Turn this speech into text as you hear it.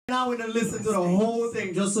I went and listened to the whole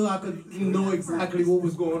thing just so I could know exactly what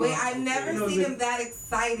was going on. Wait, I've never seen him that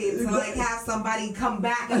excited to like have somebody come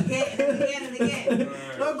back again and again and again.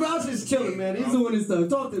 No, Grouch is chilling, man. He's doing his stuff.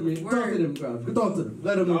 Talk to me. Talk to them, Grouch. Talk to them.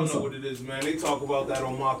 Let them know what's up. I don't know what it is, man. They talk about that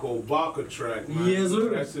on Marco Baka track, man. Yes, sir.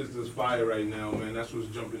 That's just fire right now, man. That's what's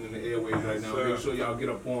jumping in the airwaves right now. Make sure y'all get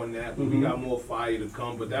up on that. But we got more fire to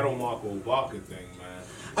come. But that on Marco Baka thing, man.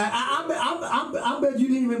 I bet you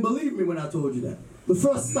didn't even believe me when I told you that. The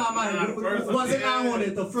first time I wasn't I on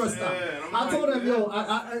it the first time. I told him, yo,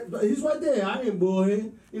 he's right there. I ain't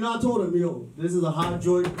bullshitting. You know, I told him, yo, this is a hot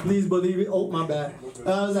joint. Please believe it. Oh, my bad.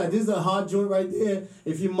 I was like, this is a hot joint right there.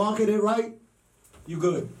 If you market it right, you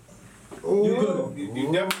good. You good.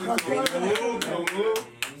 You definitely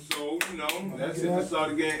so, you know, that's it. It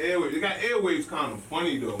started getting airwaves. They got airwaves kind of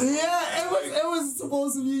funny, though. Yeah, it was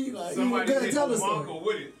supposed to be like, somebody hit tell us Marco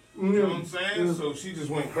with it. You know what I'm saying? So she just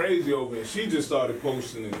went crazy over it. She just started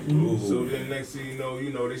posting it. So then next thing you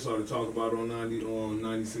know, they started talking about it on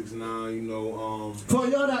 96.9, you know. For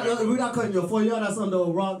y'all that we're not cutting you. For y'all that's on the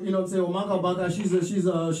rock, you know what I'm saying? Well, Marco Baka, she's a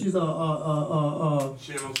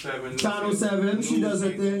Channel 7. She does her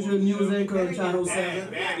thing. She's a news anchor on Channel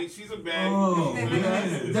 7. Baddie, she's a baddie. Oh,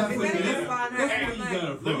 man. Definitely.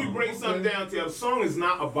 Let me break something down to you. The song is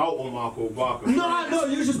not about Marco Baka. No, I know.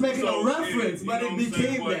 You're just making a reference, but it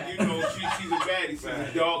became that. You know, she's a baddie. She's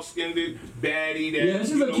a dark-skinned baddie. That, yeah,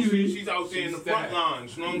 she's a cutie. She's out there in the front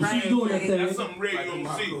lines. You know what I'm saying? She's doing that thing. That's something rare you don't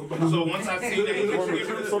see. So once I see that,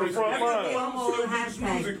 it's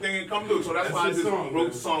music thing and come through. So that's why I just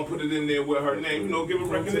wrote the song, put it in there with her name. You know, give her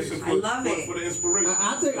recognition for the inspiration.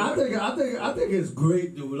 I think it's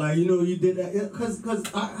great, dude. Like, you know, you did that because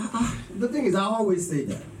the thing is, I always say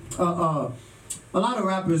that a lot of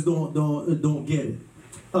rappers don't get it.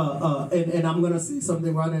 And I'm gonna say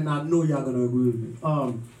something right now, and I know y'all gonna agree with me.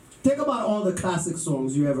 Think about all the classic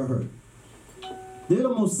songs you ever heard. They're the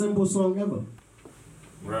most simple song ever.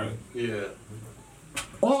 Right. Yeah.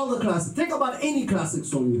 All the classics. Think about any classic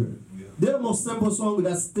song you heard. Yeah. They're the most simple song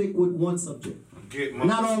that stick with one subject.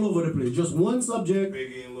 Not all over the place. Just one subject.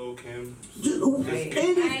 Biggie and Lil Kim.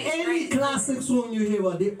 Any classic song you hear,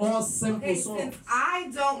 they all simple songs. Since I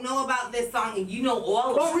don't know about this song and you know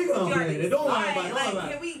all of it. Oh, we gonna play it. Don't worry about it.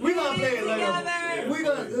 Can we gonna play it together? We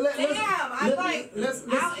gonna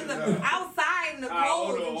outside in the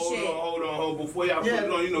cold and shit. Hold on. Before y'all put it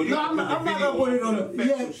on, you know, I'm not gonna put it on.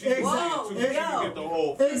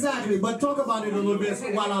 Exactly. But talk about it a little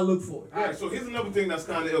bit while I look for it. Alright, so here's another thing that's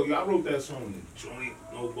kind of ill. I wrote that song in the joint,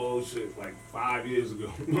 no bullshit, like 5 years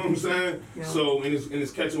ago. You know what I'm saying? Yeah. So and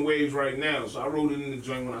it's catching waves right now. So I wrote it in the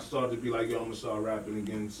joint when I started to be like, yo, I'm gonna start rapping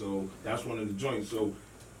again. So that's one of the joints. So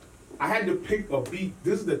I had to pick a beat.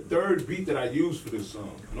 This is the third beat that I used for this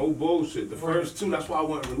song. No bullshit. The first two, that's why I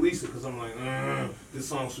wouldn't release it, because I'm like, this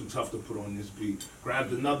song's too tough to put on this beat.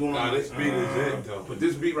 Grabbed another one. Nah, this beat is it, though. But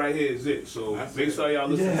this beat right here is it. So make sure y'all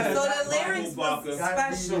listen to it. So the lyrics was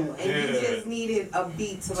special, and you just needed a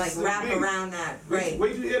beat to like wrap around that. Right.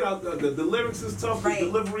 Wait till you hear out the lyrics is tough. The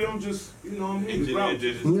delivery, I'm just, you know what I mean?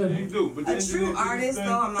 You do. But a true artist,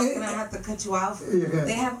 though, I'm not going to have to cut you off.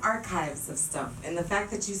 They have archives of stuff. And the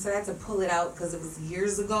fact that you said I had to pull it out because it was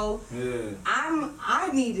years ago, I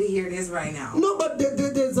need to hear this right now. No, but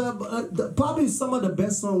there's probably some of the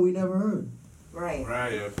best songs we never heard. Right.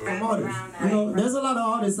 Yeah. From artists. You know, there's a lot of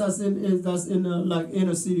artists that's in like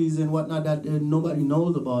inner cities and whatnot that nobody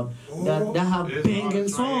knows about. That have banging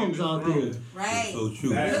songs out there. Right. So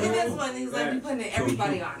true. Look at this one. He's like putting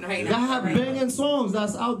everybody on right now. That have banging songs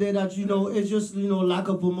that's out there that, you know, it's just, you know, lack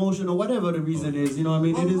of promotion or whatever the reason is. You know what I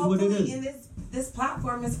mean? It is what it is. This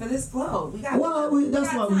platform is for this flow. That's why we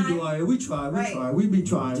do it. We try. We be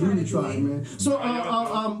trying, man. So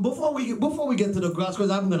before we get to the Grouch,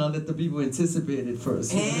 because I'm gonna let the people anticipate it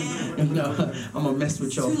first. And I'm gonna mess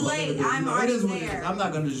with y'all. Too late. I'm already there. I'm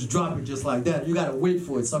not gonna just drop it just like that. You gotta wait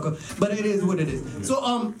for it, sucker. But it is what it is. So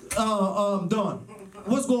Don,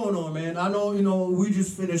 what's going on, man? I know, you know, we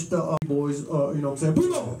just finished the boys, you know what I'm saying?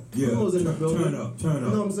 Primo! Primo's in the building. Turn up. You know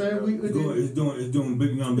what I'm saying? It's doing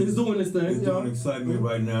big numbers. It's doing this thing. It's doing excitement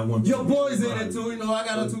right now. Your boy's in it too, you know, I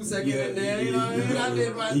got a 2 second in there, you know what I mean? I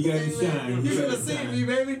did my thing. You got to shine. You should have seen me,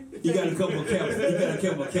 baby. You got a couple of caps.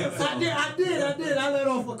 I did. I let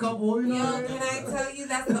off a couple, you know. Yo, can I tell you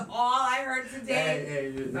that's all I heard today?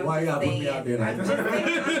 Hey, why y'all put me out there like that?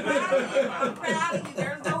 I'm proud of you.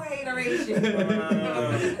 There's no hateration.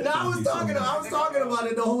 No, I was talking about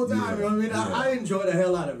it the whole time. You know what I mean? I enjoy the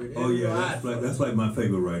hell out of it. Oh yeah, that's like my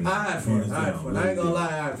favorite right now. I had fun. I ain't gonna lie,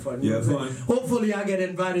 I had fun. Yeah, fun. Hopefully, I get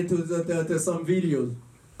invited to some videos.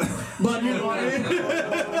 But you know what I mean?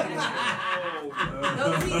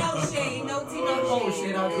 shade. No tea, no shade. Oh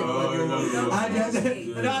shit!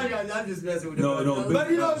 I'm just messing with No, But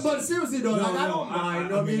but seriously though, like I don't mind. You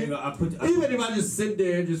know what I mean? Even if I just sit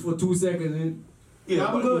there just for 2 seconds, and,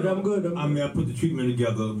 I'm good. I put the treatment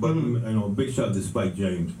together, but big shout to Spyke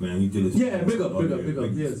James, man. He did his. Yeah, big up.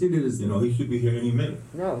 Yes, he did his. He should be here any minute.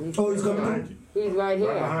 No, he's coming. He's right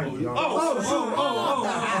here. That's what I'm talking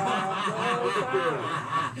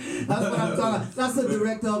about. That's the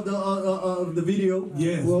director of the video.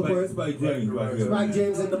 Yes, Spyke James right here. Spyke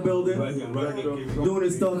James in the building. Right here. Doing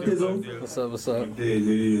his stuff, Tizzle. What's up? There it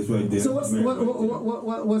is right there. So what's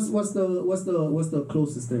the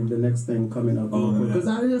closest thing, the next thing coming up? Because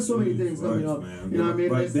there's so many things coming up. You know what I mean?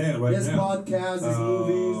 There's podcasts, there's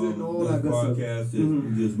movies, and all that good stuff. Podcasts,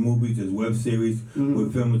 there's movies, there's web series. We're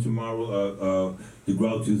filming tomorrow. The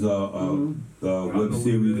Grouch is web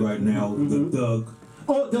series right now. The Thug.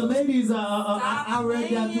 Oh, the ladies, I read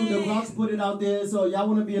that too. The Grouch put it out there. So y'all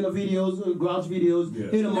want to be in the videos, Grouch videos,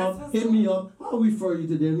 hit them up, hit me up. I'll refer you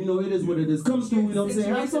to them. It is what it is. Come through, you know what I'm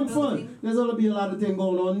saying? Have some fun. There's going to be a lot of things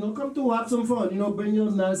going on. Come through, have some fun. Bring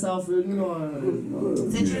your nice outfit,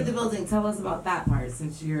 Since you're in the building, tell us about that part,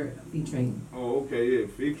 since you're featuring. Oh, okay, yeah,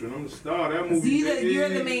 featuring. I'm the star. That movie. You're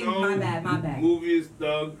the main, my bad. Movie is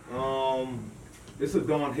Thug. It's a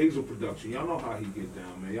Don Hazel production. Y'all know how he get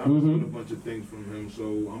down, man. Y'all seen a bunch of things from him, so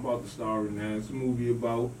I'm about to star in that. It's a movie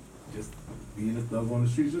about just being a thug on the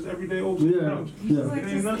streets, just everyday old shit. Yeah. It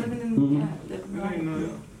ain't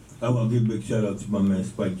nothing. I want to give a big shout out to my man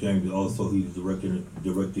Spyke James. Also, he's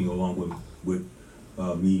directing along with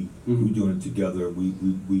me. We're doing it together.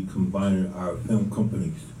 We combining our film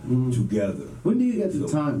companies together. When do you get the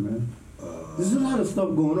time, man? There's a lot of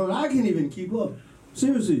stuff going on. I can't even keep up.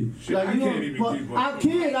 Seriously, shit, I can't even keep up. I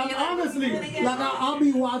can't. I'm honestly I'll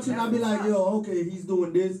be watching. I'll be like, yo, okay, he's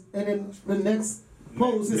doing this, and then the next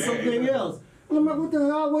post is something else. And I'm like, what the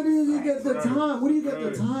hell? Where do you get the time? Where do you get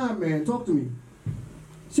the time, man? Talk to me.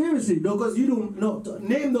 Seriously, though, because you don't know.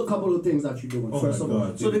 Name a couple of things that you're doing first of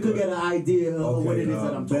all, so they could get an idea of what it is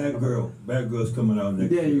that I'm talking about. Bad Girl's coming out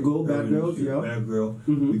next year. There you go, Bad Girls, yeah. Bad Girl.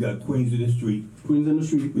 We got Queens in the Street. We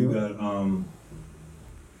got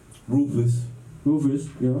Rufus,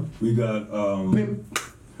 yeah. We got Pimp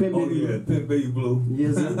Baby Blue. Pimp Baby Blue.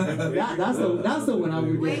 Yes, that's the one I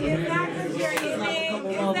would get. Wait, is that because you're eating?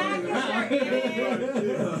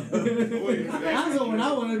 That's the one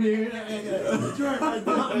I want to be.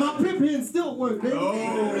 My pimp hand still work, baby.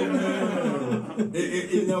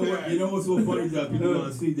 You know what? You know what's so funny that people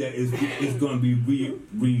gonna see that it's gonna be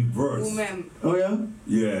reversed. Oh yeah.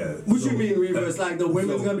 Yeah. What you mean reverse? Like the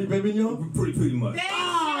women's gonna be baby you? Pretty much.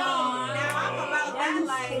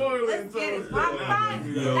 Let's get it.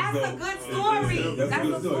 That's a good story. That's a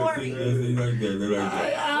story.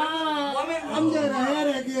 I'm getting a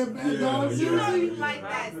headache here, man. Dog. You know you like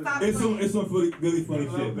that. Stop It's some really funny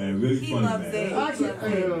shit, man. Really he funny, loves man. it.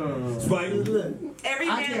 Spyke. Every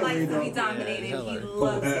man likes to be dominated. He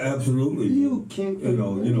loves it. Absolutely. You can't. Us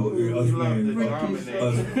man.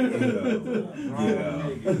 Yeah.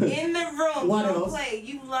 In the room. What Don't else? play.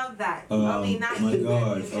 You love that. I mean, not my you.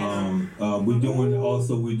 God.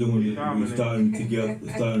 We're starting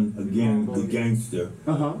again the Gangster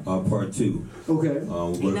part 2. Okay.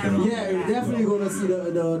 Working on Yeah, definitely gonna see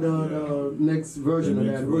the next version of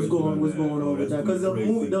that. What's going on with that? Because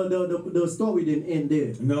the story didn't end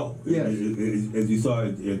there. No. Yes. As you saw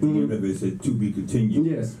at the end of it, it said to be continued.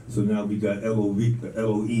 Yes. So now we got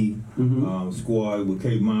LOE squad with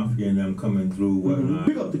K Mafia and them coming through. Whatnot.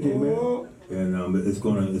 Pick up the game, man. And it's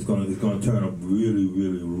gonna turn up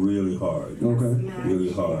really hard. Okay.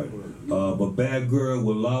 Really hard. But Bad Girl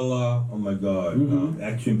with Lala, oh my God,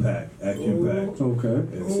 action pack. Okay.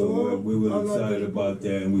 And so we're really excited about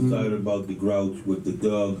that, and we're excited about the Grouch with the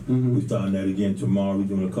Thug. We're starting that again tomorrow. We're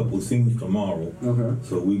doing a couple of scenes tomorrow. Okay.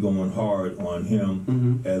 So we're going hard on him,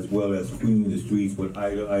 as well as Queen in the Streets. But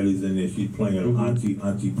Ida's in there. She's playing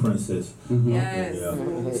Auntie Princess. Yes. Yeah.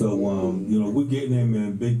 So we're getting him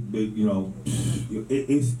in big.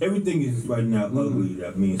 It's everything is right now ugly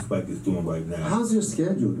that me and Spyke is doing right now. How's your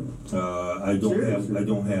schedule though? I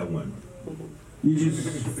don't have one. You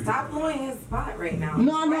just stop blowing his spot right now.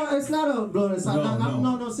 No, it's not a blowing his spot.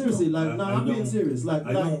 No, seriously. I'm being serious.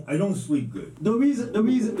 I don't sleep good. The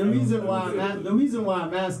reason why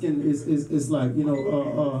I'm asking is like,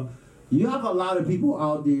 you have a lot of people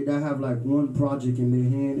out there that have like one project in their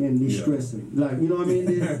hand and they're stressing. Like, you know what I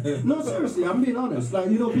mean? No, seriously, I'm being honest. Like,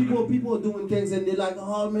 people are doing things and they're like,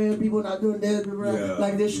 oh man, people not doing that.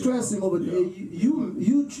 Like they're stressing over there.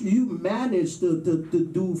 You manage to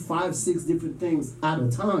do 5-6 different things at a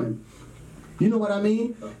time. You know what I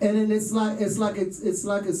mean? And then it's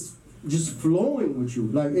just flowing with you.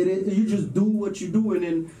 Like you just do what you do, and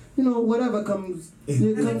then whatever comes,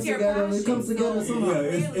 it comes together. It comes together somehow.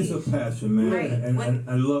 Yeah, it's a passion, man. Right. And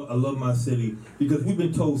I love my city because we've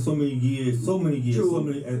been told so many years,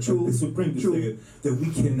 and Supreme to say it, that we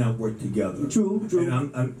cannot work together. True. And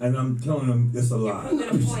I'm telling them it's a lie.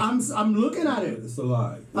 I'm looking at it. It's a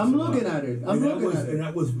lie. I'm looking at it. And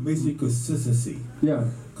that was basically consistency. Yeah.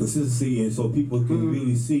 Consistency, and so people can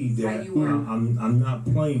really see that I'm not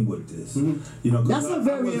playing with this. That's a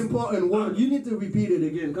very important word. You need to repeat it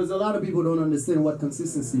again because a lot of people don't understand what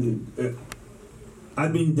consistency means.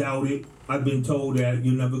 I've been doubted. I've been told that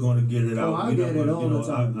you're never going to get it out. I get it all the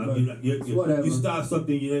time. You start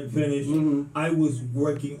something you didn't finish. I was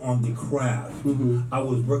working on the craft. I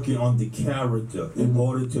was working on the character in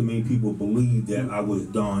order to make people believe that I was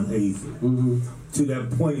Don Hazel. To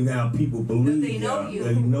that point now, people believe they know that. you.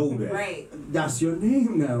 They know that. Right. That's your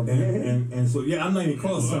name now, man. And so I'm not even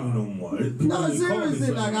called Sonny no more. No,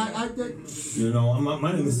 seriously, like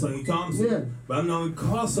my name is Sonny Thompson. Yeah. But I'm not even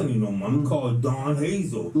called Sonny no more. I'm called Don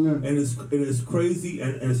Hazel. And it is crazy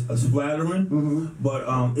and it's flattering. But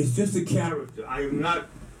it's just a character. I am not.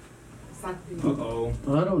 Uh-oh.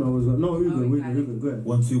 I don't know what's going on. No, you're good. Go ahead.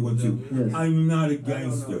 1, 2, 1, 2. Yes. I'm not a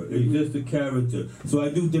gangster. It's just a character. So I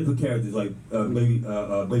do different characters, like Baby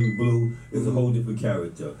Blue is a whole different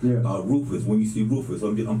character. Yeah. Rufus, when you see Rufus,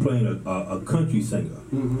 I'm playing a country singer.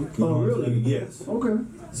 Oh, really? Yes. Okay.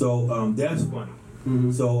 So that's funny.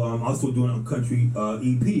 So I'm also doing a country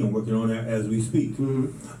EP. I'm working on that as we speak.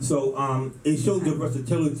 So it shows the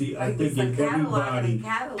versatility. I think in everybody.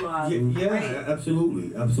 Yeah,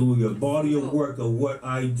 absolutely. A body of work of what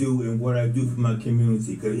I do and what I do for my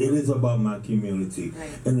community, because it is about my community.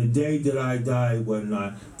 And the day that I die,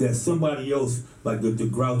 whatnot, that somebody else like the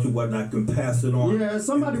Grouch and whatnot can pass it on. Yeah,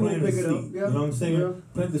 somebody will pick it up. Yeah. You know what I'm saying? Yeah.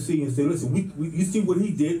 Plant the seed and say, listen, you see what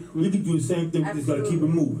he did. We can do the same thing. We just gotta keep it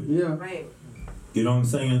moving. Yeah. Right. You know what I'm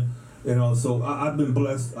saying? So I've been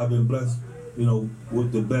blessed.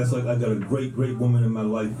 With the best. I got a great woman in my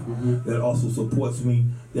life that also supports me,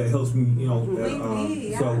 that helps me,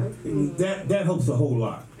 so that helps a whole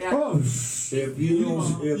lot. Yeah. Oh, if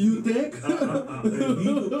you think?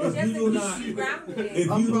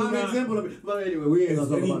 Example of it. But anyway, we ain't gonna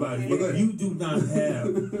talk about it. If you do not have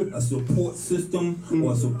a support system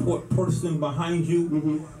or a support person behind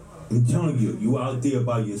you, I'm telling you, you out there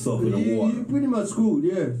by yourself in the water. You pretty much screwed,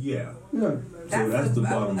 Yeah. So that's the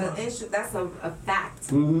bottom line. That's a fact.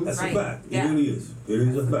 That's a fact. It really is. It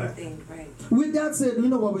is a fact. Right. With that said, you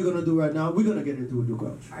know what we're gonna do right now? We're gonna get into the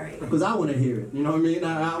Grouch. All right. Because I want to hear it. You know what I mean?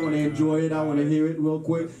 I want to enjoy it. I want to hear it real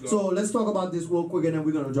quick. So let's talk about this real quick, and then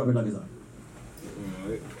we're gonna drop it like it's hot.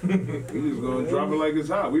 We just gonna drop it like it's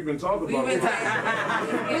hot. We've been talking about it.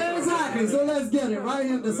 Exactly. So let's get it right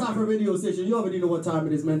here at the Cypher radio station. You already know what time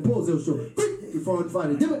it is, man. Pose your show. Before and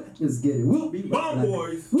find it. Let's get it. We'll be right back.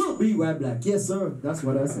 Boys. We'll be right back. Yes, sir. That's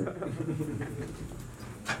what I said.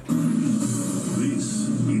 This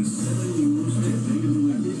is 7 News.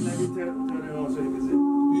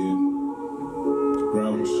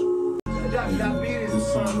 Grouch. This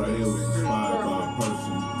song right here was inspired by a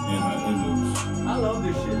person and her image. I love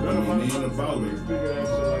this shit. It ain't about it.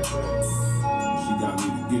 She got me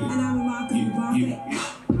to get it. Yeah.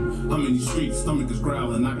 I'm in these streets, stomach is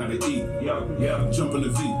growling, I gotta eat. Jump in the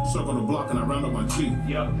V, circle the block, and I round up my G.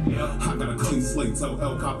 I got a clean slate, tell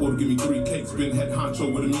El Capo to give me 3 cakes. Been head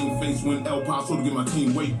honcho with a mean face, when El Paso to give my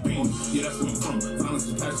team weight beam. Yeah, that's where I'm from. Violence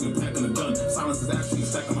is passion and packing a gun. Silence is action,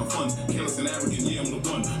 stacking my funds. Careless and arrogant, yeah, I'm the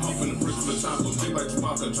one. Off in the bricks with a chopper, big like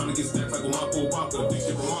Chewbacca. Trying to get stacked like a Marco Baka. Think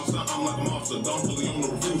shit from monster, I'm like a monster. Don't fully own the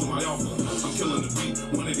reviews of my offer. I'm killing the beat,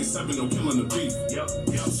 187, no killing the beat.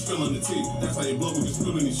 Spilling the tea, that's how your blood will get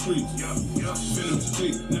spilled in these streets. Venom's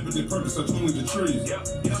G, never did purpose, touch only the trees.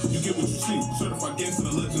 You get what you see, certified gangster,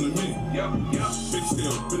 the legend of me. Big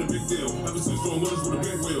deal, been a big deal. Ever since doing winners with a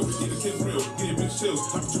big wheel. Yeah, the kid's real, get your big chills.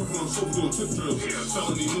 I've been tripping on the sofa doing tip drills.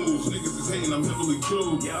 Felony moves, niggas is hating, I'm heavily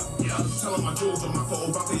jeweled. Telling my jewels, I'm not for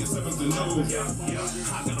Obaka, your sevens and nose.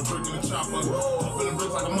 I got a break in the chopper, up in the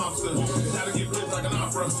bricks like a mobster. Gotta get rich like an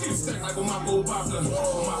opera, stack like a Mako Obaka.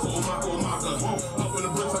 Mako, up in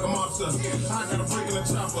the bricks like a mobster. I got a break in the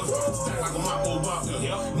chopper. Stack like a Mako Obaka.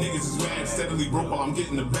 Niggas is mad, steadily broke while I'm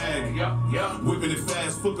getting the bag. Whipping it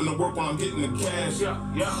fast, flipping the work while I'm getting the cash.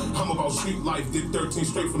 I'm about street life, did 13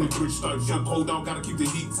 straight from the 3 stripes. Yo, cold out, gotta keep the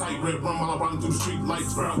heat tight. Red rum while I'm riding through the street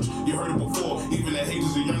lights. Grouch, you heard it before. Even the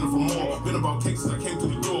haters are yearning for more. Been about cases, I came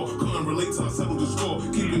through the door. Couldn't relate till I settled the score.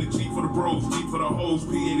 Keeping it cheap for the bros, deep for the hoes.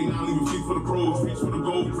 P89, leave a feet for the crows, reach for the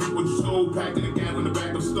gold, reap what you stole, packing the gap in the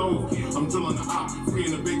back of the stove. I'm drilling the op,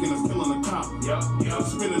 freeing the bacon that's killing the cop.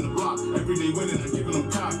 Spinning the block, every day winning, I'm giving them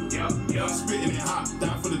cop. Spitting it hot,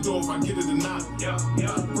 die for the door if I get it or not.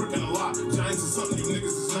 Bricking a lot, giants is something you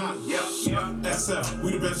niggas is not. SF,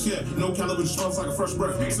 we the best yet. No caliber smells like a fresh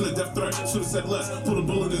breath. Send a death threat, should've said less. Pull the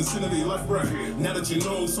bullet and send it to your left breath. Now that you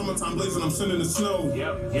know, summertime blazing, I'm sending the snow.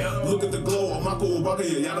 Look at the glow, I'm Mako Obaka,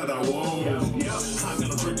 yada da whoa. I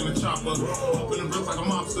got a brick in the chopper, up in the bricks like a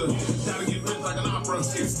mobster. Gotta get rich like an opera,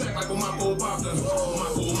 stack like a Mako Obaka.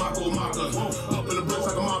 Mako, up in the bricks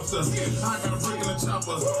like a mobster. I got a brick in the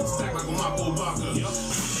chopper, stack like a Mako Obaka.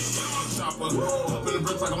 Chopper, up in the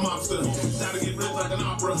bricks like a mobster. Gotta get rich like an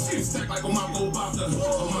opera, stack like a Mako Obaka.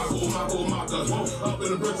 Mako, up in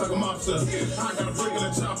the bricks like a mobster. I got a brick in the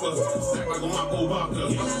chopper, stack like a Mako Obaka.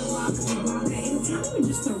 It's not even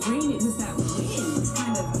just the rain, it was that wind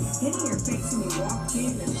kind of hitting your face when you walked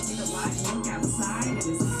in and took a lot and look outside and it's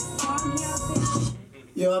foggy out there.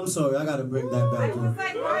 Yo, I'm sorry, I gotta bring that back. I was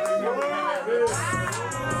like,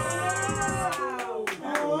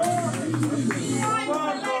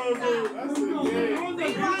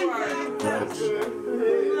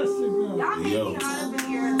 Yo,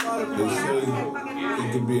 they say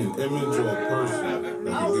it could be an image or a person that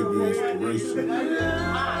can give you inspiration.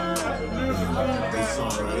 This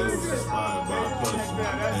song right here was inspired by a person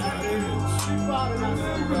and an image. I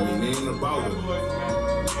mean, it ain't about it.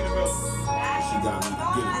 She got me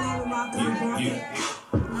get it.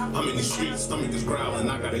 I'm in the streets, stomach is growling,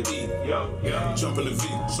 I gotta eat. Jump in the V,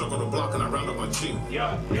 circle the block and I round up my G. I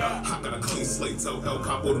got a clean slate, tell El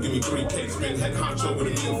Capo to give me 3 cakes. Been head honcho with a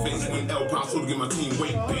mean face, when El Paso to give my team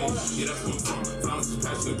weight. Bang, yeah, that's where I'm from. Violence is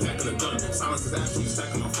passionate, packing a gun. Silence is actually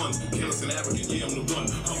stacking my funds. Careless and arrogant, yeah, I'm the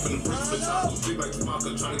one. Humping the bricks for tacos, big like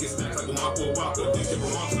Chewbacca. Trying to get stacked like a Mako Obaka. Think you're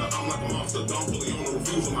a monster, I'm like a monster. Don't fully on the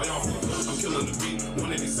reviews of my offer. I'm killing the beat,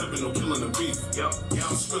 187, no killing the beef.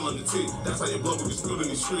 I'm spilling the tea, that's how your blood will get spilled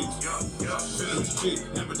in these streets. Feeling the G,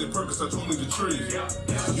 never did purpose, I told me the trees. You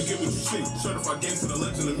get what you see, certified gangster, the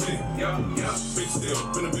legend of me. Big steel,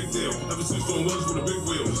 been a big deal. Ever since doing was with a big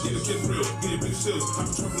wheel. Get a kid real, get a big chills. I've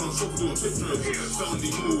been trucking on the sofa doing tip drills. Felony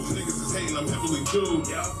moves, niggas is hating, I'm heavily due.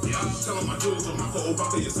 Telling my dudes on Mako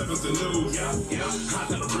Obaka, your seven's the news. I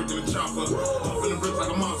got a brick in the chopper, up in the bricks like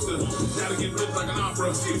a mobster. Gotta get rich like an opera,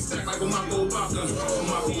 stack like a Mako Obaka.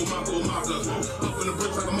 Mako, up in the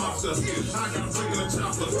bricks like a mobster. I got a brick in the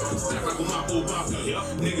chopper, stack like a Mako Obaka.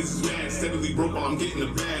 Niggas is mad, steadily broke while I'm getting the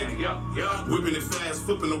bag. Whipping it fast,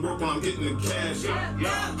 flipping the work while I'm getting the cash.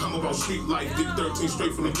 I'm about street life, dick 13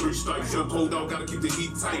 straight from the 3 strikes. Yo, cold out, gotta keep the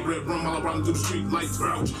heat tight. Red rum while I'm riding through the street lights.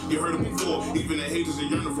 Grouch, you heard it before. Even the haters are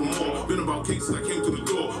yearning for more. Been about cases, I came through the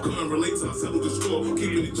door. Couldn't relate till I settled the score.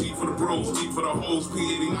 Keeping it G for the bros, G for the hoes.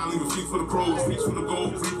 P89, leave a feet for the crows. Reach for the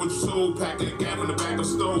gold, reap what you sold. Packing the gap in the back of the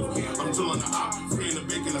stove. I'm drilling the op, freeing the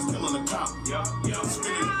bacon that's killing the cop.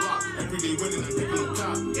 Spinning the block, every day winning, I'm giving them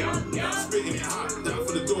cop. Spitting it hot, down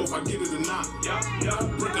for the door if I get it or not.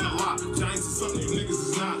 Bricking a lot, giants is something you niggas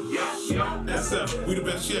is not. SF, we the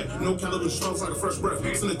best yet. No caliber smells like a fresh breath.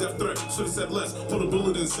 Send a death threat, should've said less. Pull the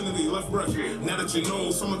bullet and send it to your left breath. Now that you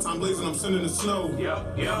know, summertime blazing, I'm sending the snow.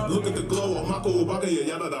 Look at the glow, I'm Mako Obaka,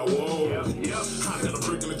 yada da whoa. I got a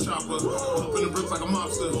brick in the chopper, up in the bricks like a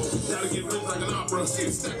mobster. Gotta get rich like an opera,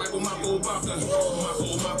 stack like a Mako Obaka.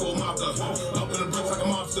 Mako, up in the bricks like a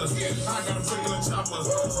mobster. I got a brick in the chopper,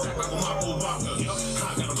 stack like a Mako Obaka. I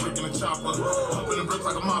got a brick in the chopper, up in the bricks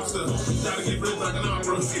like a mobster. Gotta get rich like an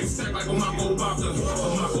opera, stack like a Mako Obaka.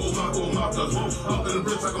 Mako, up in the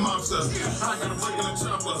bricks like a mobster. I got a brick in the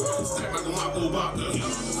chopper, stack like a Mako Obaka.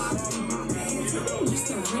 Just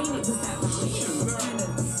the rain, it was that wind kind of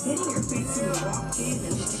hitting your face when you walked in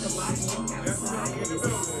and took a lot and look outside and it's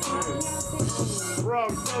foggy out there. Bro,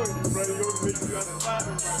 I'm telling you, brother, you're gonna make you got the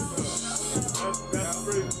Latin right there. That's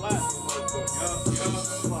straight Latin right there.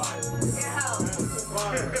 That's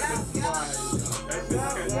fire.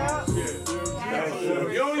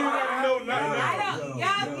 You don't even gotta know nothing.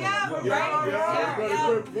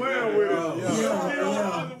 We're playing with it.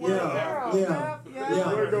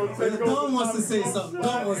 Don wants to say something.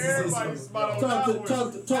 Don wants to say something. Talk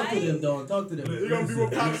to them, Don. Talk to them. You're gonna be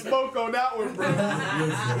with pop smoke on that one, bro. You're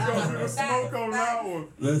gonna be with smoke on that one.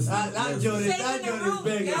 That joint is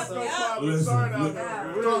big.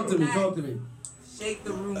 Talk to me. Shake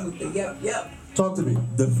the room with the yep. Talk to me.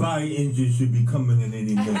 The fire engine should be coming in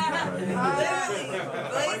any minute.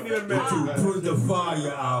 Literally. to put the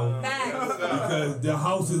fire out because the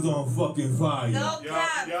house is on fucking fire. No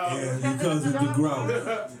cap. And because of the Grouch.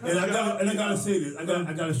 And I gotta say this. I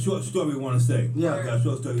got a short story I want to say. Yeah. I got a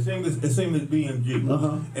short story. Same as BMG.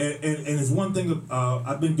 And it's one thing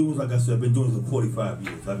I've been doing, like I said, I've been doing this for 45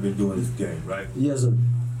 years. I've been doing this game, right? Yes, sir.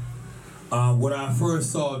 When I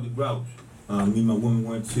first saw the Grouch, me and my woman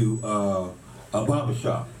went to a barber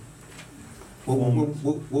shop. What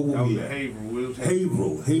were we at?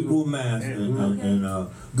 Hazel, Mass, and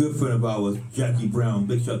good friend of ours, Jackie Brown.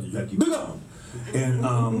 Big shout to Jackie Brown.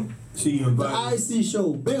 And she invited the IC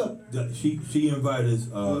show, big up. She invited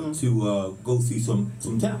us to go see some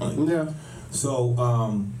talent. Yeah. So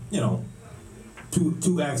you know,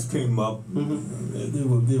 two acts came up. They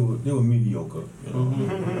were mediocre. You know.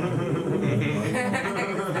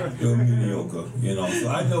 They were mediocre. You know. So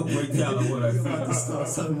I helped break down what I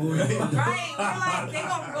said. Right, we're like, they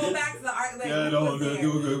gonna go back to the art. Like, Yeah, no, they're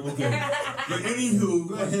doing good. Okay. But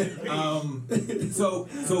anywho, so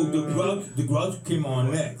the Grouch came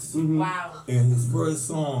on next. Wow. And his first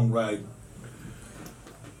song, right?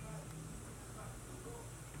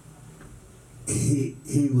 He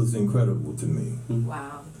was incredible to me.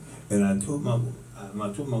 Wow. And I told my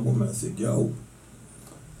woman, I said, yo,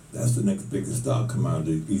 that's the next biggest star coming out of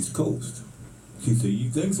the East Coast. She said, you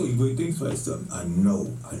think so? You really think so? I said, I know.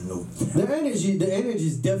 The energy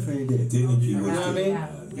is definitely there. The energy was there. You know what I mean?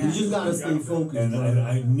 Yeah. You just gotta stay focused. And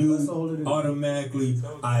I knew automatically.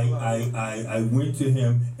 I went to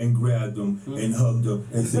him and grabbed him and hugged him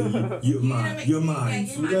and said, "You're mine. You're mine."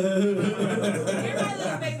 You're my little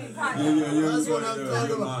baby partner. That's what I'm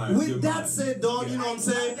talking about. With that said, dog, you know what I'm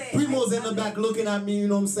saying? Primo's in the back looking at me, you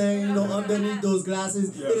know what I'm saying? You know, underneath those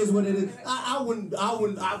glasses, it is what it is. I wouldn't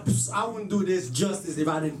do this justice if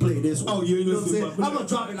I didn't play this one. Oh, you know what I'm saying? I'm gonna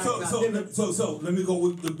drop it like that. So let me go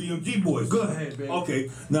with the BMG boys. Go ahead, baby. Okay.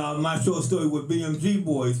 Now my short story with BMG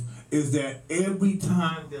boys is that every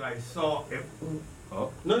time that I saw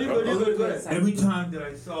No, you good. every time that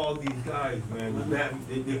I saw these guys,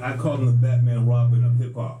 man, I call them the Batman Robin of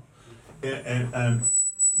hip hop, and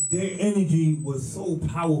their energy was so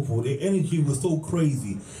powerful. Their energy was so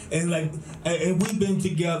crazy, and we've been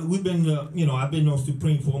together. We've been, I've been on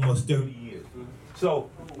Supreme for almost 30 years. So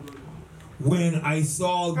when I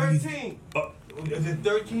saw 13. Is it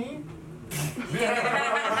 13?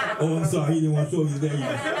 Oh, I'm sorry, he didn't want to show you that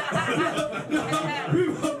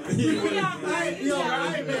Yo,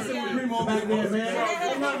 I ain't messing with Primo back there, man.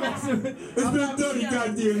 I'm not messing with. It's been 30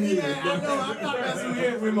 goddamn years. Yeah, I know. I'm not messing with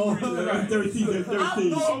him, Primo. 13.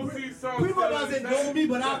 Primo doesn't know me,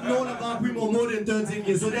 but I've known about Primo more than 13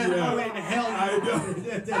 years. So that's already in hell.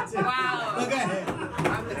 Wow. Look ahead.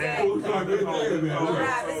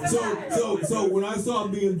 So when I saw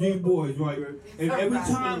BMG boys, right, and every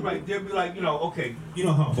time, right, they'd be like, okay, you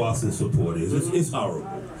know how Boston support is. It's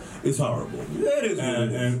horrible. It's horrible. It is.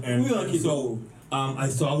 And so I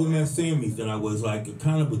saw them as Sammy's, and I was like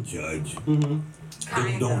kind of a judge.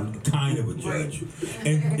 Kind of a judge.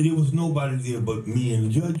 And there was nobody there but me and the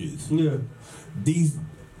judges. Yeah.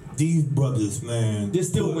 These brothers, man, They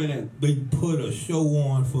still winning. They put a show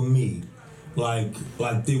on for me. Like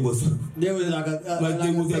they was like a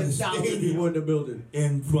thousand people in the building.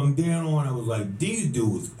 And from then on, I was like, these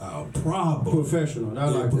dudes are proper. Professional.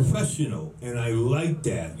 They're professional, and I like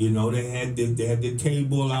that. You know, they had the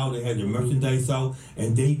table out, they had the merchandise out,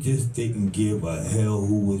 and they just didn't give a hell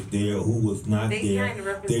who was there, who was not there. Kind of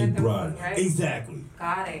represent They brought it. right? Exactly.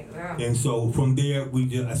 Got it. Yeah. And so from there,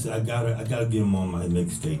 I said, I gotta get him on my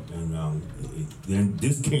mixtape, and then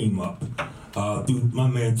this came up through my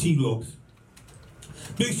man T-Lopes.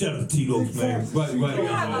 Big shout out to T-Lopes, man. Right.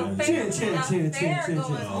 Chin.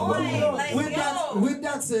 With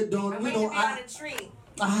that said, Don,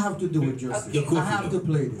 I have to do it justice. Okay. I have to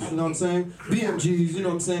play this. You know what I'm saying? BMGs, you know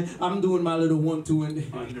what I'm saying? I'm doing my little 1-2 and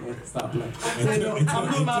stop playing. I'm doing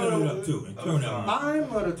my little. I'm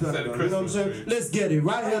gonna turn it up. You know what I'm saying? Let's get it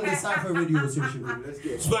right here on the Cypher radio station. Let's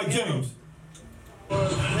get it. Spyke James.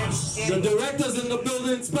 The director's in the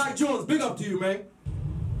building. Spyke Jones, big up to you, man.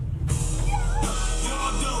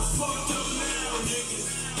 Y'all done fucked up now, niggas.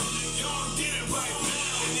 Y'all get it right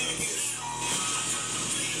now, niggas.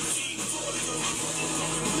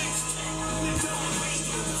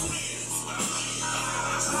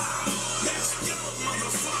 Let's go,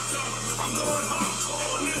 motherfucker. I'm going hardcore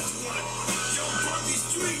on this one. Yo, run these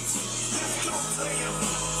streets. Let's go, player.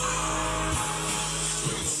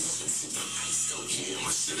 My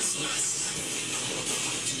shit is nice.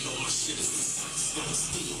 You know my shit is stand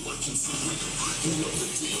still like you for real. You know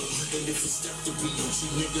the deal. And if it's step to be on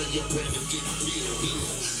you, nigga, you better get real.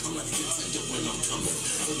 I'm like a contender when I'm coming.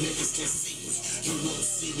 The niggas can't see me. You won't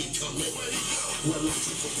see me coming. Well, I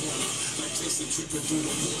keep a point. Like Jason tripping through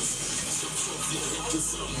the woods. That's a trophy.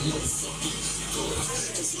 Cause I'm motherfucking good.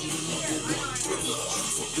 Cause I'm the number one thriller.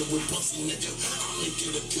 Fucking with pussy, nigga. I make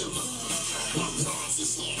it a killer. My rhymes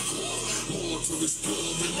is hardcore. More to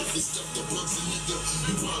explore. And if you step the pussy, nigga,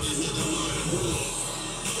 you probably hit a line of war.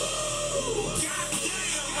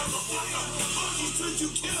 Goddamn, motherfucker. On these streets, you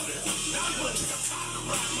killed it. Now you wanna take a kind of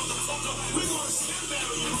ride, motherfucker. We're gonna stand there,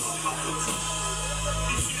 you motherfuckers.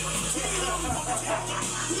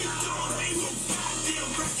 We don't need no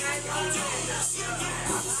goddamn record. Sit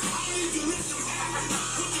back. I need you to let them have it.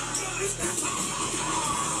 Put your guns down.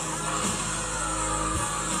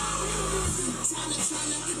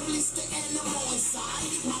 Tryna release the animal inside.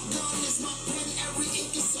 My gun is my pen, every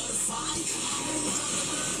ink is certified. I ain't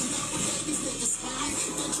tryna with these niggas spy.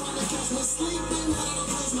 They're tryna catch me sleeping, but I don't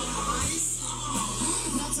close my eyes.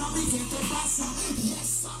 Now tell me, get the bassa.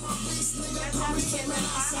 Yes, I'm a beast, nigga. Call me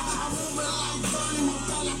Amenaza. I won't rely on burning my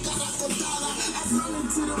dollar, dollar. I run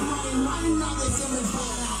into the rain, right now they give me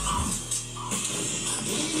better.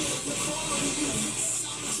 Lean in the foreign,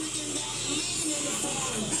 some chicken that lean in the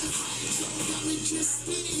foreign. Got me just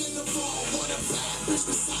speeding in the fall. What a bad bitch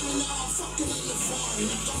beside me now. I'm fucking in the fall.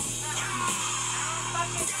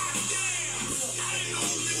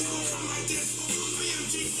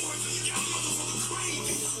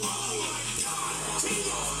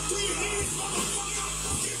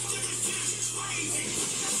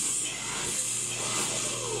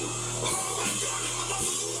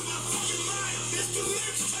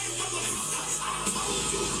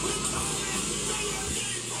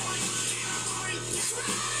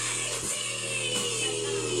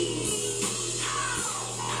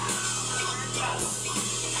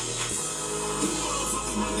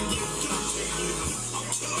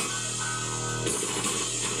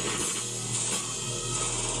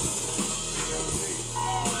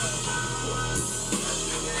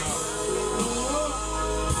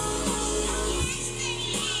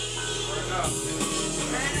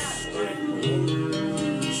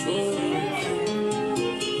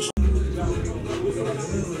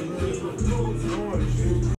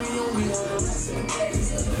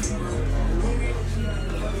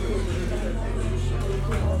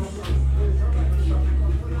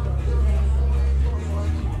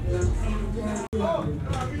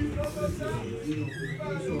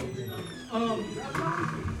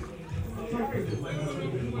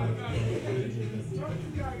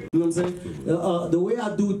 You know what I'm saying? The way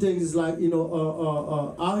I do things is like,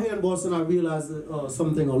 out here in Boston, I realized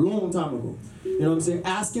something a long time ago. You know what I'm saying?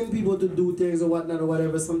 Asking people to do things or whatnot or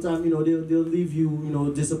whatever, sometimes, they'll leave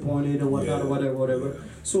you, disappointed or whatnot or whatever.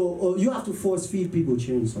 So you have to force feed people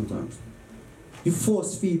change sometimes. You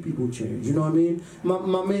force feed people change, you know what I mean? My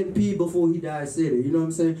man P before he died said it, you know what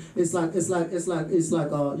I'm saying? It's like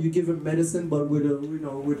you give him medicine but with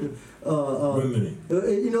remedy.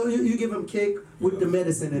 You give him cake with the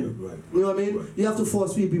medicine in it. Right. You know what I mean? Right. You have to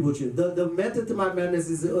force feed people change. The method to my madness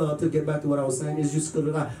is to get back to what I was saying is just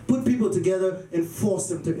put people together and force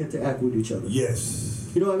them to interact with each other. Yes.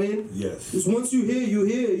 You know what I mean? Yes. Because once you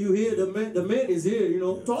hear the man is here,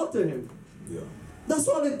 talk to him. Yeah. That's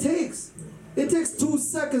all it takes. Yeah. It takes 2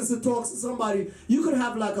 seconds to talk to somebody. You could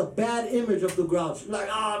have like a bad image of the Grouch. Like,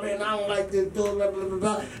 oh man, I don't like this, blah, blah, blah,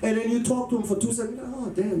 blah. And then you talk to him for 2 seconds. Oh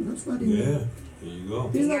damn, that's not even. Yeah, there you go.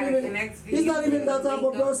 He's not even that type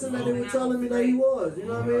of person that they were telling me that he was. You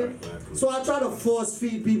know what I mean? Exactly. So I try to force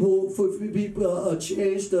feed people,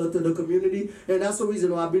 change to the community. And that's the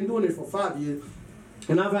reason why I've been doing it for 5 years.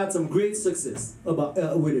 And I've had some great success with it.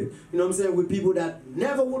 You know what I'm saying? With people that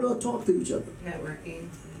never would have talked to each other. Networking.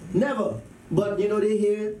 Never. But they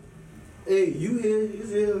hear, hey, you here, he's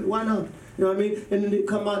here, why not? You know what I mean? And then they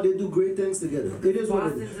come out, they do great things together. It is what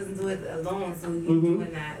it is. Boston doesn't do it alone, so you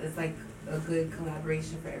doing that. It's like a good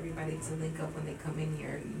collaboration for everybody to link up when they come in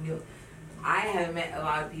here. I haven't met a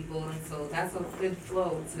lot of people, and so that's a good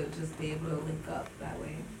flow to just be able to link up that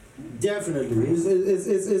way. Definitely.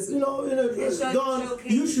 It's Dawn,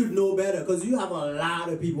 you should know better because you have a lot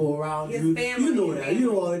of people around you. You know that. You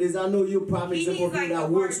know what it is. I know you're probably example of people that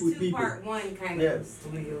works with people. Part one kind of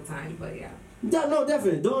studio time, but yeah. No,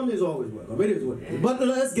 definitely. Dawn is always welcome. It is what it is. But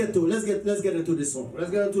let's get into this song. We're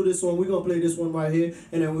gonna play this one right here,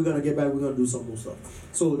 and then we're gonna get back. We're gonna do some more stuff.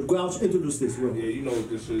 So Grouch, introduce this real quick. Yeah, you know what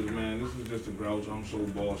this is, man. This is just a Grouch. I'm so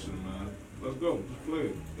Boston, man. Let's go. Just play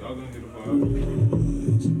it. Y'all gonna hear the vibe.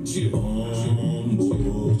 Chill.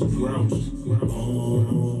 Grouch.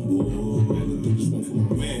 Do this one for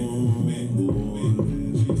my man.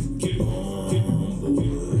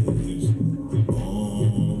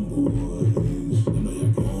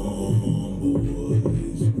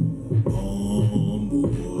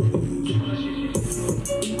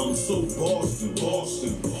 so Boston.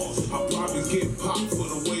 I probably get popped for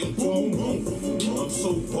the way I'm boom. I'm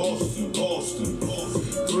so Boston.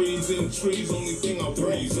 Threes in trees, only thing I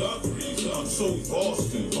breeze up. I'm so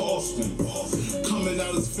Boston. Coming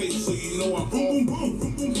out his face, so you know I boom.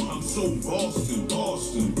 I'm so Boston.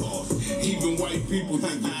 Even white people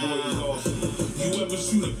think your boy is awesome. You ever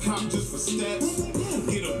shoot a cop just for stats?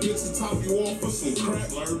 Get a bitch to top you off for some crack.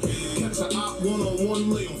 Catch a op one-on-one,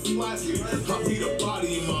 lay him flat. I beat a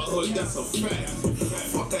body in my hood, that's a fact.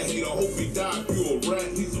 Fuck a hater, hope he die if you a rat.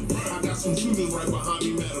 I got some shooters right behind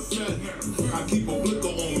me, matter of fact. I keep a blicker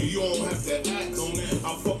on me, you don't have to act on it.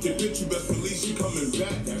 I fuck your bitch, you best believe she coming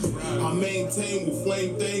back. I maintain with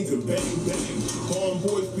flame things and bang. Born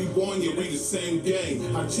boys be born, yeah, we the same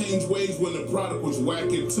gang. I changed ways when the product was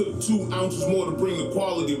whack. It took 2 ounces more to bring the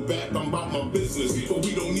quality back. I'm about my business, but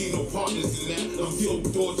we don't need no partners in that. I'm so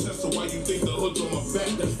Dorchester, why you think the hood's on my back?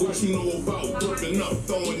 That's what you know about gripping up,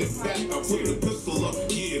 throwing it back. I put the pistol up,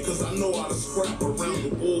 yeah, cause I know how to scrap around the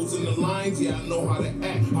wolves and the lines. Yeah, I know how to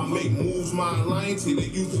act. I make moves, my alliance, yeah, they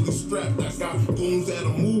usually strapped. I got goons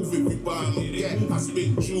that'll move if we buy them a gat. I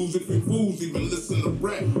spit Jews if we fools, even listen to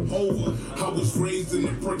rap. Over, I was raised in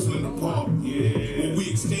the bricks in the park. Yeah, when we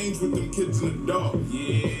exchange with them kids in the dark.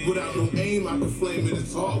 Yeah, without no aim, I can flame in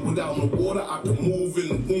his heart. Without no water, I can move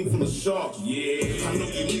in a room full of sharks. Yeah, I know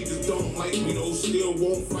you niggas don't like me though, still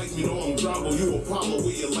won't fight me though. I'm Drago, you Apollo,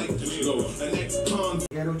 where you like to go. An ex-con.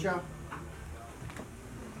 Ghetto chop.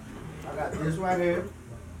 I got this right here.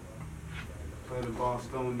 Play the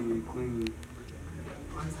Bostonian clean.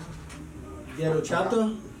 Ghetto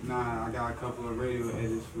chapter? Nah, I got a couple of radio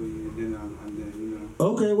edits for you, and then you know.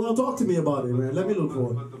 Okay, well, talk to me about it, man. Let me look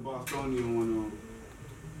for it. Put the Bostonian one on.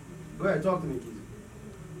 Go ahead, talk to me.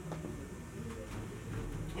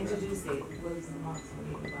 Introduce it. What is the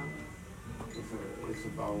Bostonian about? It's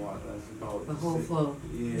about what? That's about The whole flow.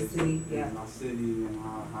 Yeah, The city, yeah. My city and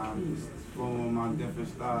how it's flowing my different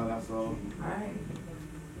style. That's all. Alright.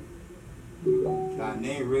 That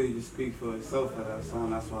name really just speaks for itself for that song.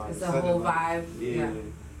 That's why It's I a said whole it like, vibe. Yeah.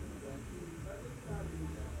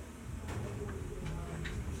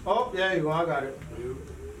 Oh, there you go. I got it.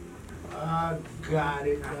 I got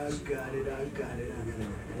it.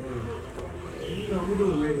 You know, we're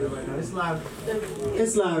doing radio right now. It's live.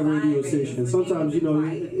 It's live radio station. Sometimes, you know,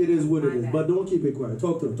 it is what it is. But don't keep it quiet.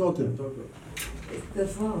 Talk to him. It's the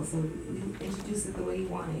flow, so you introduce it the way you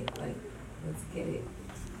want it. Like, let's get it.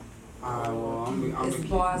 Well, It's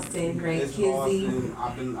Boston, Great It's Kizzy.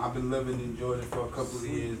 Boston. I've been living in Georgia for a couple of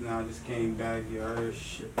years now. I just came back here.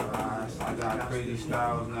 I got crazy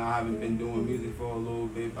styles now. I haven't been doing music for a little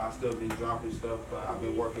bit, but I still been dropping stuff. But I've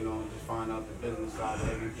been working on just finding out the business side of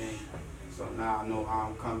everything. So now I know how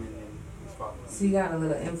I'm coming and it's about to. So you got a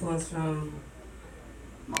little influence from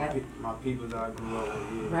my people that I grew up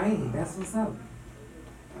with. Yeah. right. That's what's up.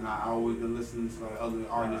 And I always been listening to like other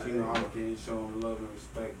artists, you know, I can't show them love and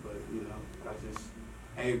respect, but you know, I just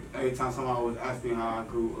every time somebody was asking me how I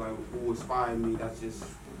grew, like who inspired me,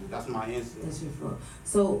 that's my answer. That's your flow.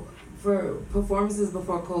 So for performances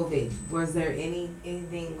before COVID, was there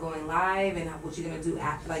anything going live, and what you gonna do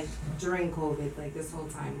like during COVID, like this whole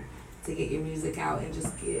time, to get your music out and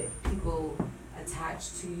just get people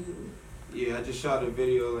attached to you? Yeah, I just shot a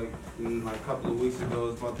video like a couple of weeks ago.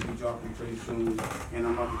 It's about to be dropping pretty soon, and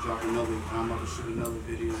I'm about to drop another. I'm about to shoot another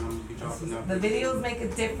video. And I'm gonna be dropping that. The videos make a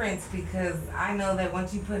difference because I know that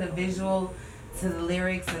once you put a visual to the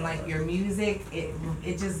lyrics and like your music,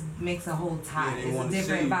 it just makes a whole tie. Yeah, it's a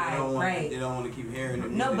different vibe, right? They don't want to keep hearing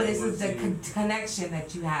it. No, but it's just the connection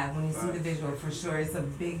that you have when you see the visual. For sure, it's a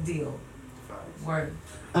big deal. Word.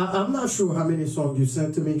 I'm not sure how many songs you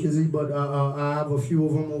sent to me, Kizzy, but I have a few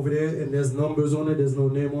of them over there, and there's numbers on it. There's no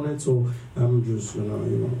name on it, so I'm just,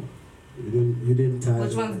 you didn't title.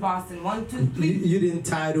 Which one's Boston? 1, 2, 3. You didn't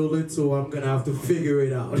title it, so I'm gonna have to figure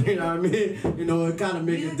it out. You know what I mean? You know, it kind of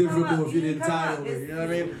makes it difficult if you didn't title it. You know what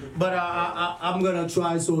I mean? But I'm gonna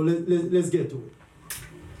try. So let's get to it.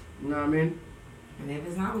 You know what I mean? And if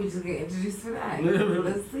it's not, we just get introduced for that.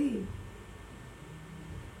 Let's see.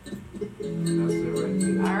 That's it right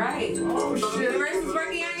there. All right. Oh shit! The verse is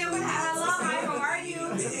working on you. Hello, hi, how are you?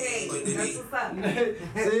 Hey, that's what's up.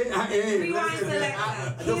 See, Rewind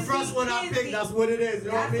selector. the first one I picked, that's what it is.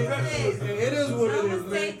 You know what I mean? It is what it is,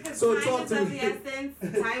 man. So talk to me.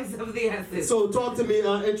 Times of the essence. So talk to me.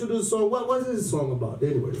 Introduce the song. What is this song about?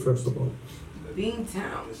 Anyway, first of all.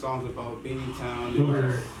 Beantown. The song's about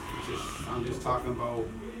Beantown. I'm just talking about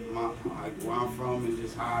where I'm from and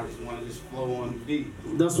just how I just want to just flow on the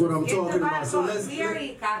beat. That's what I'm talking about. So let's. We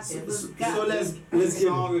already got this. So let's The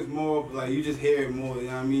song is more like you just hear it more. You know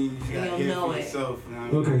what I mean? You just gotta hear it for know it. yourself. You know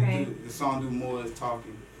what I mean? Okay. The song do more than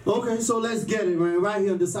talking. Okay, so let's get it, man. Right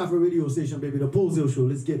here on the Cypher radio station, baby. The Hazel show.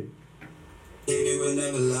 Let's get it. Baby will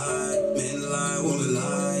never lie, men lie, woman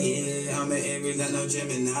lie, yeah. I'm an Aries, not no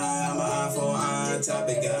Gemini. I'm an eye for eye type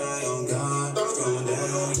of guy, on God, going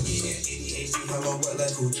down, yeah. ADHD, how I work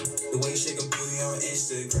like Grouch. The way she can put me on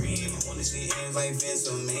Instagram. I wanna see ends like Vince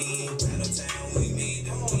on me. Battle town, we made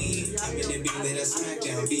them win. I'm in the beat, let us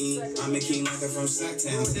smackdown beat. I'm a king like from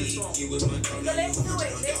Sacktown, see. You was my dog, now you my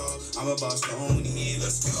dog. I'm a boss Tony, yeah,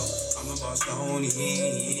 let's go. I'm a boss Tony,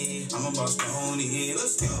 yeah. I'm a boss Tony, yeah,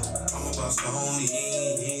 let's go. I'm a boss Tony,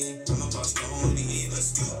 yeah. I'm a boss Tony, yeah,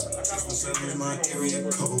 let's go. 617 is my area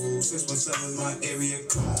code. 617 is my area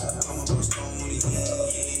code. I'm a boss Tony,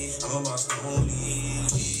 yeah. I'm a boss Tony, yeah.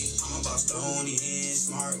 I'm a boss Tony, yeah.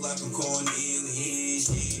 Smart like I'm Cornelius,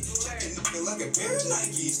 yeah. Checking the bill like a pair of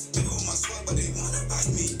Nikes. They want my swag, but they wanna bite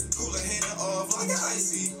me. Cooler hater off like an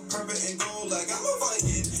icy. Purple and gold like I'm a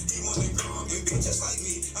Viking. He wanna grow up and be just like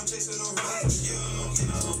me. I'm chasing a ride, yo.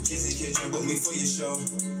 Kizzy Kitchen, book me for your show.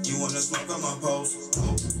 You wanna smoke on my post?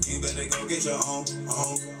 Oh, you better go get your own.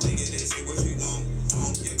 Nigga, they say what you want.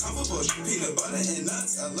 You're comfortable, peanut butter and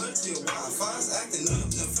nuts. Alert to your Wi-Fi's acting up.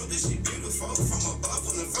 The feel that she beautiful from above.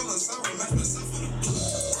 When the feeling sorry, match myself with a blue.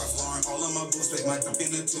 Rough Lauren, all of my boots, make my cup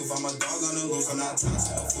in the tooth. I'm a dog on the loose, I'm not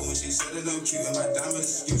toxic. No fool when she said it, I'm cute. And my diamond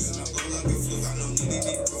excuse, and I go like a fluke. I don't need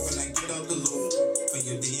any proof, and I get out the loop. For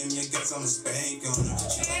your DM, your guts, I'm a spank on her.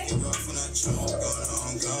 She like it rough when I choke on her.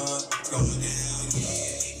 On God, going down,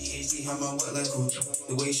 yeah. ADHD, how my what like Grouch.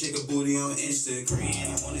 The way she shake a booty on Instagram.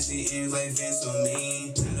 I wanna see ends like Vince on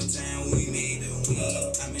me. Town, we made a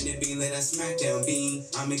win. I'm in the beat, let that smackdown beat.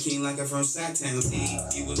 I'm a king like I'm from Sacktown, see.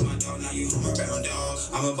 You was my dog, now you homebound dog.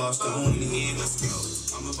 I'm a boss Tony, yeah, let's go.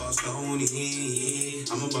 I'm a boss Tony, yeah.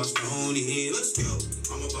 I'm a boss Tony, yeah, let's go.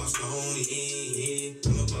 I'm a boss Tony, yeah.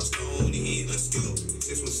 I'm a boss Tony, yeah, let's go.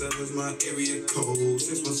 617 is my area code.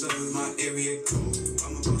 617 is my area code.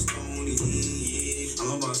 I'm a boss Tony, yeah.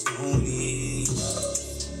 I'm a boss Tony.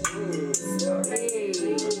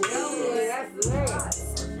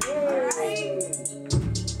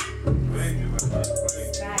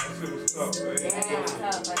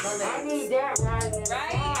 I need that right.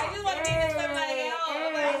 Right? I just want to be with somebody else.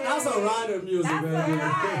 That's a rider music right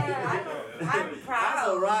there. I'm proud. That's a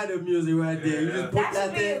rider music right there. You just put that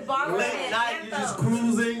there late night, you just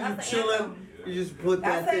cruising, you chilling. You just put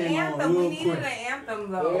that thing on real quick. We needed an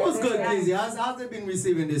anthem though. What's good, Kizzy? How's it been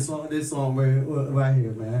receiving this song right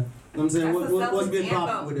here, man? You know what I'm saying? What's been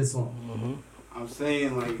popping with this song? I'm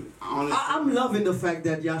saying, like, honestly, I'm loving the fact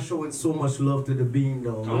that y'all showing so much love to the bean,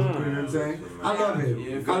 though. You know what I'm saying? I love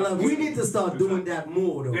it. I love it. We need to start doing that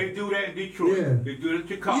more, though. They do that in Detroit. Yeah. They do it in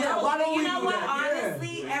Chicago. Yeah, why don't we do what? that?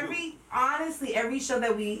 Honestly, every show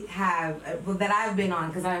that we have, that I've been on,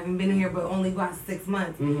 because I haven't been here but only about 6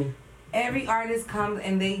 months, every artist comes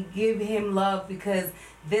and they give him love because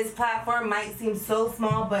this platform might seem so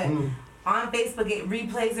small, but on Facebook it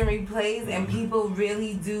replays and people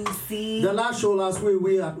really do see. The last show last week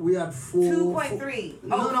we had 2.3.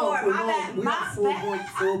 No, we had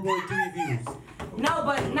 4.3 views. No,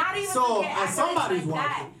 but not even so to get somebody's like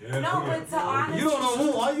watching. That. No, but to honestly, you don't know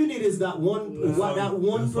who. All you need is that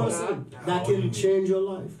one person that can change your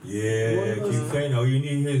life. Yeah, keep saying all you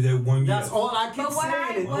need is that one. That's all I keep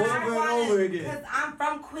saying over and over again. Because I'm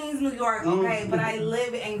from Queens, New York, okay, but I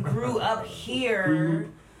live and grew up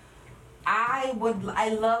here. I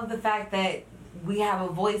love the fact that we have a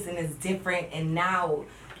voice and it's different, and now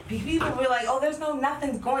people were like, oh, there's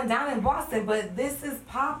nothing going down in Boston, but this is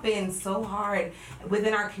popping so hard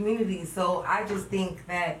within our community. So I just think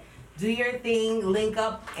that do your thing, link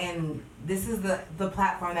up, and this is the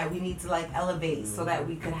platform that we need to like elevate so that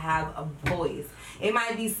we could have a voice. It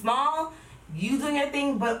might be small, you doing your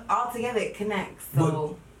thing, but all together it connects.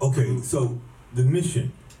 So but, okay, so the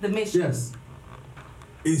mission. Yes.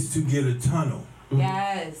 Is to get a tunnel.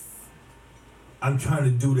 Yes. I'm trying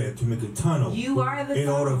to do that, to make a tunnel. You are the in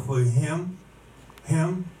tunnel. order for him,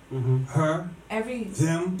 her,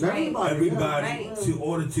 them, everybody, in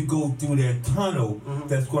order to go through that tunnel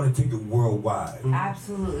that's going to take it worldwide.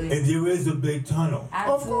 Absolutely. And there is a big tunnel.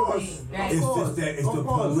 Absolutely. Right. It's just that it's the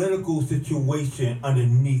political situation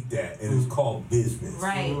underneath that, and it's called business.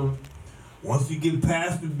 Right. Once you get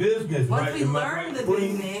past the business, once we learn the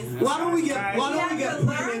business. Why don't we get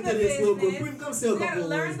Prim into this real quick? Prim, come say a couple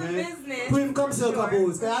words, man. Prim, come say a couple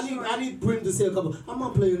words. I need Prim to say a couple. I'm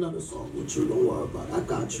gonna play another song with you. Don't worry about it. I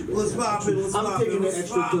got you. What's poppin'? I'm taking an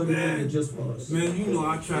extra 30 minutes just for us. Man, you know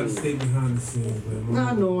I try to stay behind the scenes, man.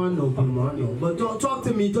 I know, Prim, I know. But talk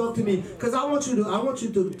to me, because I want you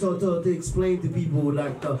to explain to people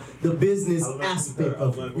like the business aspect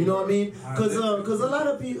of it. You know what I mean? Because a lot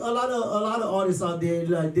of lot of artists out there,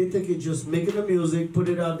 like, they think it's just making the music, put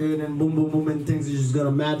it out there, and then boom, boom, boom, and things is just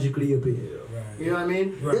gonna magically appear. You know what I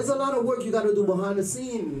mean? Right. There's a lot of work you gotta do behind the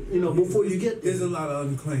scene, you know, before you get there. There's a lot of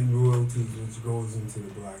unclaimed royalties which goes into the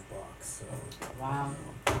black box. So. Wow.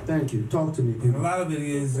 Thank you. Talk to me. And a lot of it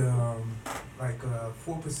is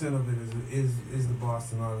 4% of it is the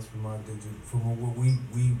Boston artists from what we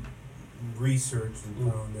researched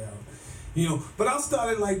and found out. You know, but I'll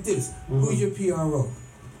start it like this. Who's your PRO?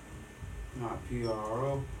 Not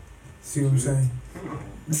PRO. See what I'm saying?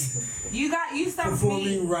 You start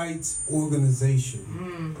Performing Rights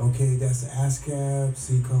Organization. Okay, that's ASCAP,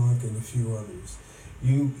 CCONC, and a few others.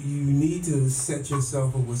 You need to set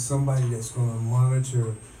yourself up with somebody that's going to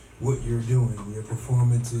monitor what you're doing, your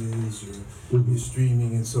performances, your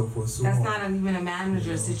streaming, and so forth. So that's on. not even a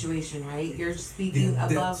manager situation, right? You're speaking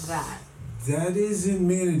above that. That is in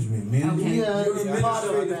management. Okay. Yeah,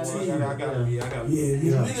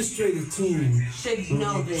 your administrative team. The administrative team should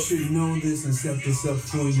know this. Should know this and set this up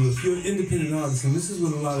for you. If you're an independent artist, and this is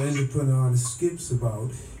what a lot of independent artists skips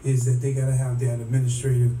about, is that they gotta have that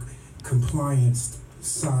administrative compliance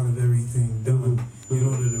side of everything done in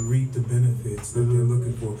order to reap the benefits that they're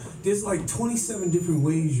looking for. There's like 27 different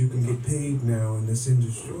ways you can get paid now in this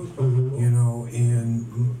industry. You know, and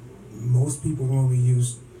most people only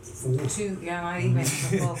use 4. 2, not even.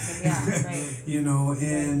 Yeah, right. You know,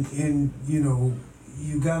 and you know,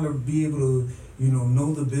 you gotta be able to, you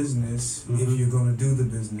know the business if you're gonna do the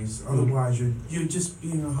business. Otherwise, you're just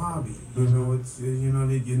being a hobby. You know, it's that you're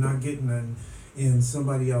not getting that, and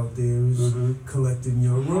somebody out there is collecting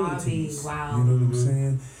your royalties. Wow. You know what I'm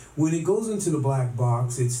saying? When it goes into the black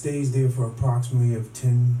box, it stays there for approximately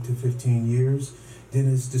 10 to 15 years. Then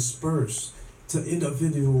it's dispersed to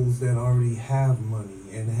individuals that already have money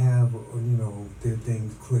and have, their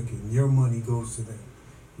things clicking. Your money goes to them.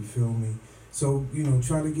 You feel me? So,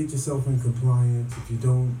 try to get yourself in compliance. If you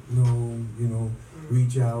don't know,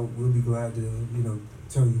 reach out. We'll be glad to,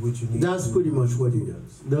 tell you what you need. That's pretty much what he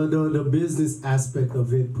does. The business aspect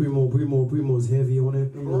of it, Primo's heavy on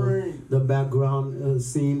it. The background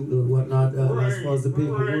scene, whatnot, as far as the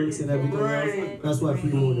paperwork and everything else. That's what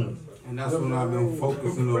Primo does. And that's when I've been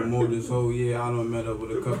focusing on more this whole year. I done met up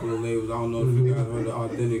with a couple of labels. I don't know if you guys heard the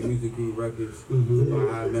Authentic Music Group Records. I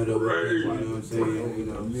met up with them, you know what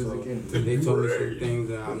I'm saying? So they told me some things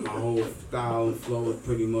that my whole style and flow is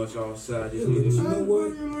pretty much all set. You know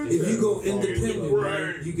what? If you go independent,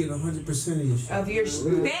 right, you get 100% of your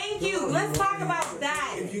shit. Thank you. Let's talk about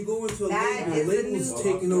that. If you go into a label's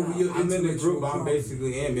taking over your I'm in the group. I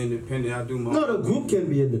basically am independent. I do my No, the group can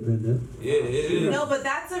be independent. Yeah, it is. No, but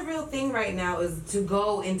that's a real thing right now, is to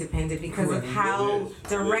go independent because of how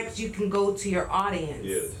direct you can go to your audience.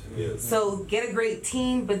 Yes. So get a great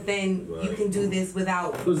team, but then you can do this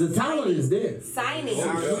without. Because the talent is there. Signing.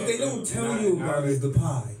 What they don't tell you about is the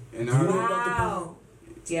pie. And you know about the pie?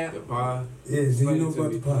 Yeah. The pie? Yeah, do you know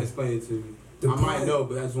about the pie? Explain it to me. The I pie, might know,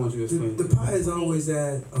 but I just want you to explain. The pie is always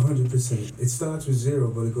at 100%. It starts with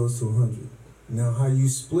 0, but it goes to 100. Now, how you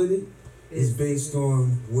split it is based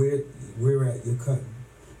on where at you're cutting.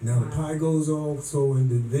 Now, the pie goes also in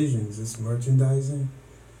divisions. It's merchandising,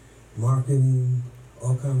 marketing,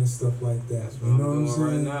 all kind of stuff like that. You know what I'm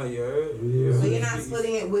saying? Right now, you heard? Yeah. So you're not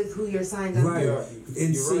splitting it with who you're signed up Right. to.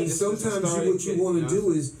 And see, sometimes what you want to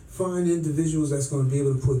do is find individuals that's going to be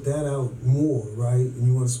able to put that out more, right? And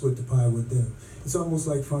you want to split the pie with them. It's almost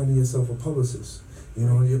like finding yourself a publicist.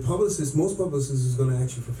 Your publicist, most publicists is going to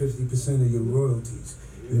ask you for 50% of your royalties,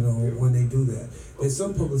 when they do that. There's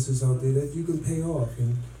some publicists out there that you can pay off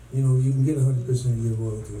and, you can get 100% of your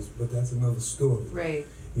royalties, but that's another story. Right.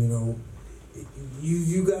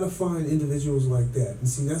 You gotta find individuals like that. And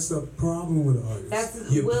see, that's the problem with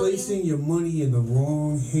artists. You're placing your money in the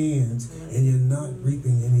wrong hands and you're not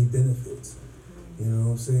reaping any benefits. You know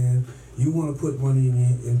what I'm saying? You want to put money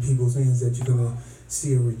in people's hands that you're gonna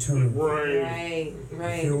see a return. Right. You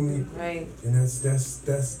feel me? Right. And that's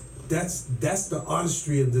the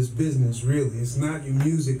artistry of this business, really. It's not your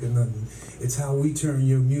music or nothing. It's how we turn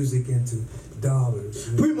your music into dollars.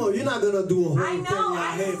 Primo, you're not gonna do a whole thing I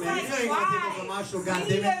like, hey was man, like, you ain't gonna take over my show, We goddammit.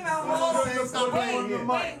 need a whole. Stop playing here.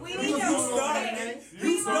 Wait, we need a whole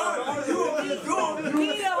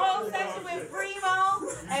session with Primo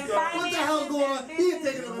and finance. What the hell going on? He ain't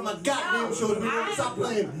taking over my goddamn show. Stop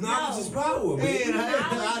playing. Knowledge is power, man. Man, I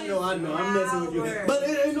know. I'm messing with you. But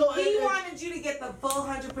he wanted you to get the full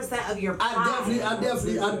 100% of your pie. I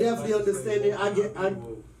definitely understand it.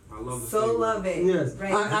 love the So flavor. love it. Yes,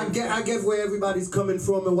 Right. I get where everybody's coming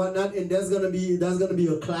from and whatnot, and there's gonna be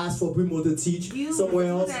a class for Primo to teach You somewhere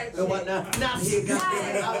do else that and shit. whatnot. Not here,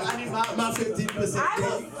 goddamn. I need my 15%. I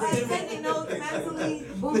was taking notes mentally.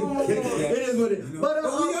 Boom, boom, boom, boom. It is what it is. But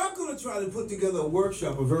But we are going to try to put together a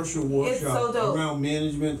workshop, a virtual workshop so dope. around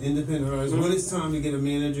management, independent artists. When it's time to get a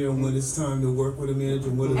manager and when it's time to work with a manager.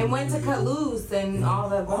 And when to cut loose and all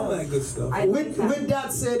that. All that good stuff. with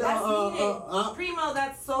that said, That's needed. Primo,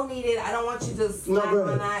 that's so needed. I don't want you to slack go ahead.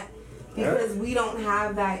 on that because we don't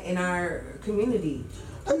have that in our community.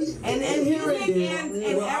 I mean, And here music there. and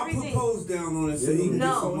Well, I'll everything. propose down on it so you can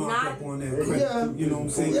get some No, markup not. on that credit. Yeah. You know what I'm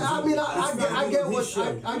saying? Yeah, I mean, I get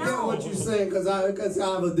what you're saying because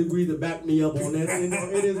I have a degree to back me up on it. You know,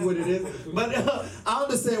 it is what it is. But I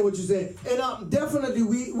understand what you're saying, and definitely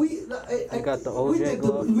I got the OJ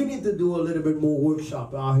glove. we need to do a little bit more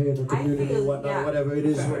workshop out here in the community feel, and whatnot, yeah. whatever it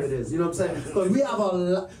is, what it is. You know what I'm saying? Because we have a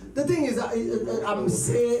lot. The thing is, I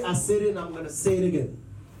said it, and I'm gonna say it again.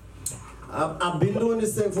 I've been doing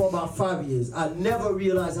this thing for about 5 years. I never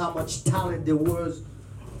realized how much talent there was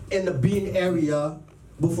in the Bean area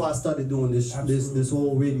before I started doing this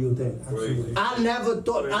whole radio thing. Absolutely. I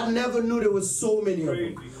never knew there was so many of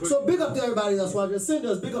them. So big up to everybody that's watching.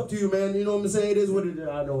 Senders, big up to you, man. You know what I'm saying? It is what it is.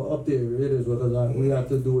 I know up there it is because we have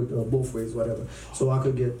to do it both ways, whatever. So I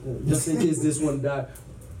could get just in case this one died.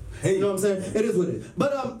 You know what I'm saying? It is what it is.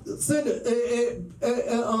 But Sender,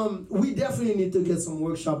 we definitely need to get some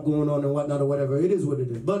workshop going on and whatnot or whatever. It is what it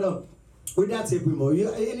is. But with that said, Primo,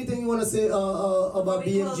 anything you want to say about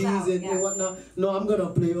BMGs and whatnot? No, I'm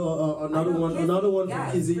gonna play another one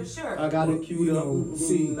from Kizzy. For sure. I got it queued up.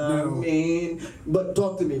 See, now, man. But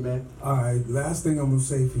talk to me, man. all right, last thing I'm going to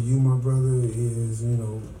say for you, my brother, is,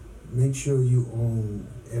 make sure you own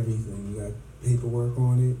everything. You got paperwork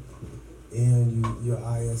on it, and your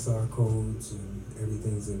ISR codes and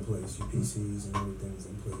everything's in place. Your PCs and everything's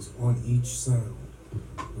in place on each sound.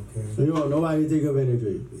 Okay. So you want nobody take up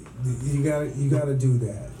anything. You gotta do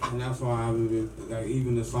that. And that's why I haven't been, like,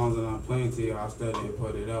 even the songs that I'm playing to y'all, I studied and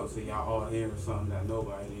put it up so y'all all hearing something that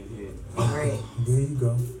nobody didn't hear. Right. There you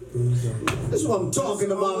go. That's what I'm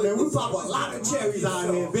talking about, man. We pop a lot of cherries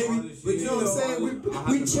out here, baby. But you know what I'm saying?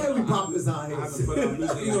 We cherry poppers out here. I haven't put out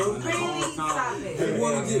music in a long Really? Stop time. it. If you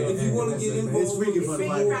wanna get involved, It's Freaky Fun Freaky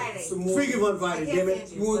Friday. Friday. some more. Freaky Fun Friday, damn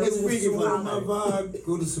it. You want to It's get Freaky some more Fun of my Friday. vibe?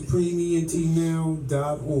 Go to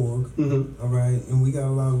supremeentnow.org. Mm-hmm. All right, and we got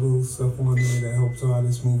a lot of little stuff on there that helps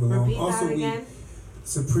artists move along. Repeat Also, that we again.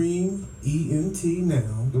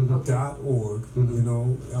 supremeentnow.org.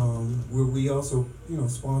 Where we also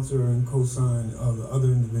sponsor and co-sign other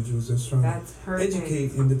individuals that's trying That's to perfect.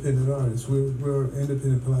 educate independent artists. We're an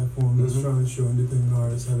independent platform that's trying to show independent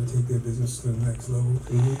artists how to take their business to the next level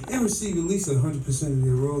and receive at least 100% of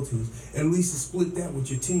their royalties. At least to split that with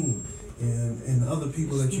your team and other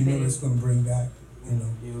people that you know that's going to bring back. Yeah,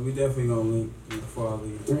 we definitely gonna link before I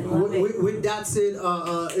leave. With that said,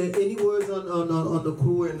 any words on the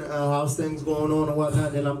crew and how's things going on and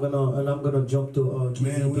whatnot? And I'm gonna jump to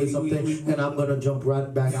Kizzy play something, and I'm gonna jump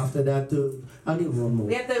right back after that too. I need one more.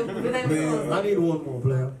 We have to. I need one more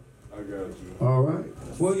player. I got you. All right.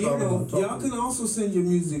 Well, y'all can also send your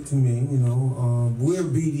music to me. We're a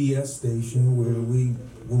BDS station where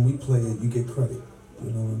when we play it, you get credit. You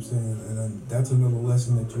know what I'm saying? And that's another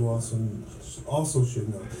lesson that you also should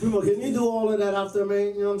know. Primo, can you do all of that after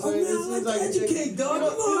me? You know what I'm saying? Man, It seems like educate, dog. You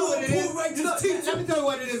know what it is? Let me tell you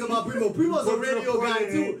what it is about Primo. Primo's a radio guy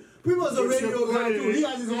too. Primo's a radio guy too. He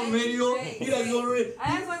has his own radio. He has his own radio.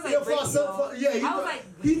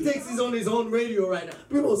 He takes his own radio right now.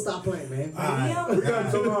 Primo, stop playing, man.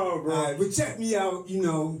 All right, but check me out.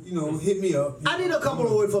 Hit me up. I need a couple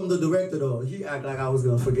of words from the director though. He act like I was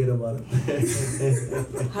gonna forget about him.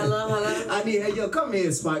 Hello. I need come here,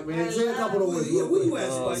 Spyke, man. Say a couple of words. Where you at,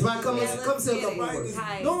 Spyke? Spyke, come say a couple of words.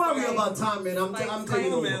 Don't worry about time, man. I'm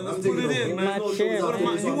taking over. man, let's I'm put taking it in, over. man. There's no Chair. shows out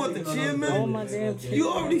here, so You I'm want the taking chair, over. man? Oh my damn chair. You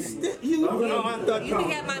already You can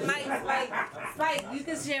get my mic, Spike. You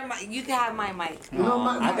can share my. You can have my mic.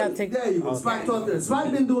 I gotta take. There you go. Spyke talk there.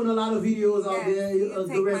 Spyke been doing a lot of videos out Yeah, there. you can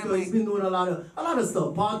take Director, my he's mic. been doing a lot of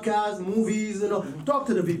stuff, podcasts, movies. Talk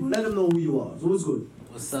to the people. Let them know who you are. So what's good?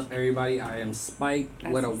 What's up, everybody? I am Spyke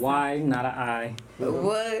with a Y, not an I.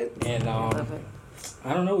 What? And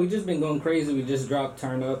I don't know. We just been going crazy. We just dropped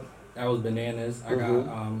Turn Up. That was bananas. I got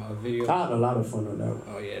a video. I had a lot of fun on that one.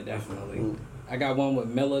 Oh yeah, definitely. I got one with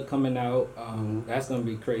Miller coming out. That's gonna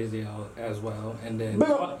be crazy as well. And then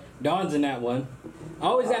Dawn's in that one. I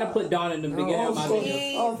always gotta put Dawn in the beginning of my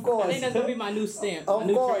video. Of course. I think that's gonna be my new stamp, Of my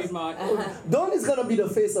new course. trademark. Dawn is gonna be the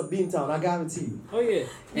face of Beantown, I guarantee you. Oh yeah.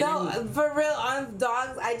 No, for real, on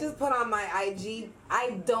dogs, I just put on my IG.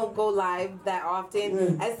 I don't go live that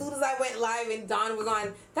often. As soon as I went live and Dawn was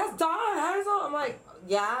on, that's Dawn, Hazel. I'm like,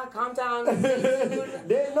 yeah, calm down.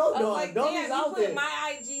 They know Dawn. Like, Dawn damn, is you out put there.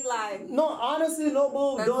 my IG live. No, honestly, no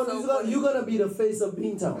bull. That's Dawn, so you're gonna be the face of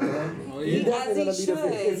Beantown, man. Oh, You're yeah. definitely gonna be the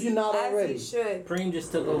face if you're not already. Should. Preem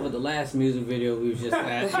just took over the last music video we was just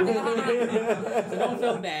at. So don't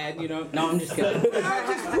feel bad, you know. No, I'm just kidding. I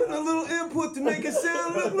just putting a little input to make it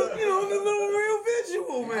sound look, you know, a little real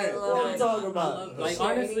visual, man. What I'm talking about. Like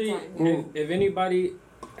honestly, if anybody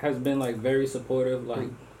has been like very supportive, like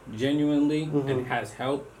genuinely, and has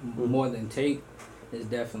helped more than take, it's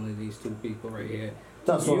definitely these two people right here.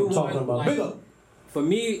 That's what I'm talking about. Like, Big up. For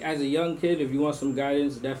me, as a young kid, if you want some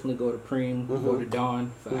guidance, definitely go to Preem, go to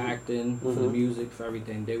Dawn for acting, for the music, for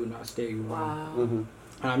everything. They would not steer you wrong. Wow.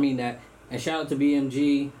 And I mean that. And shout out to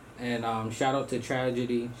BMG, and shout out to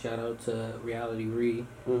Tragedy, shout out to Reality Re,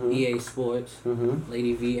 EA Sports,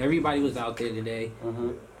 Lady V. Everybody was out there today.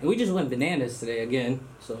 And we just went bananas today again.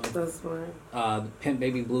 So That's smart. Pimp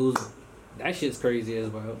Baby Blues, that shit's crazy as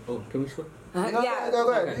well. Oh, can we swear? Yeah,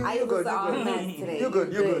 go ahead. I was all mess today. You're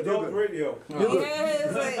good. Dog radio. Yeah,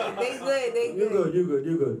 it's like, they good.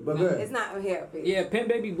 You're good. But go ahead. It's not here. Yeah, Pimp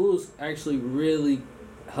Baby Blues actually really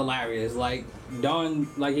hilarious. Like Don,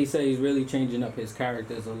 like he said, he's really changing up his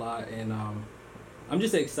characters a lot, and I'm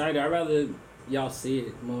just excited. I'd rather y'all see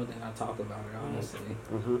it more than I talk about it. Honestly,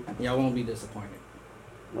 y'all won't be disappointed.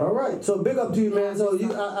 All right, so big up to you, man. So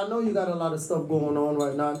I know you got a lot of stuff going on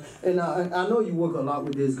right now, and I know you work a lot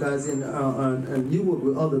with these guys, and you work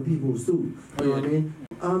with other people too. You know what I mean?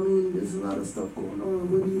 I mean, there's a lot of stuff going on.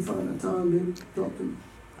 Where do you find the time, baby? Talk to me.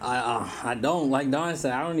 I don't, like Don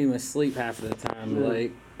said, I don't even sleep half of the time.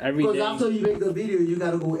 Like every day. Because after you make the video, you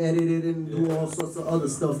gotta go edit it and do all sorts of other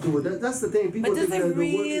stuff to it. That's the thing. People But does think it that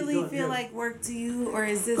the work is really done. feel like work to you, or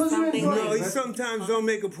is this 'Cause you something? enjoy No, it. he sometimes don't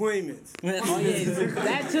make appointments. Oh, yeah,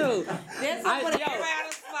 that too. That's I- what yo. everybody on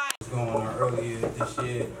the slide. Going on earlier this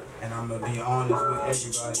year, and I'm gonna be honest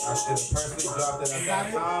with everybody. I should have personally dropped it at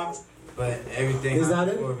that time, but everything. Is that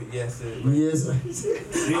it? Yes, sir. Yes.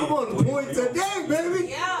 I'm on point today, baby.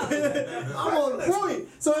 Yeah. I'm on point.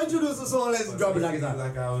 So introduce the song. Let's drop it like it's hot.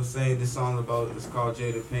 Like I was saying, this song it's called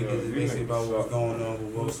Jada Pinkett. It's basically about what's going on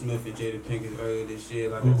with Will Smith and Jada Pinkett earlier this year.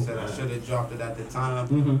 Like I said, I should have dropped it at the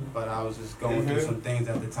time, but I was just going through some things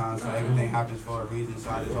at the time. So everything happens for a reason. So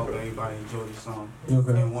I just hope everybody enjoyed the song.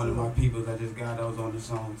 Okay. And one of my people that just got that was on the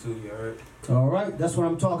song too. You heard? All right, that's what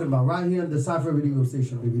I'm talking about. Right here on the Cypher radio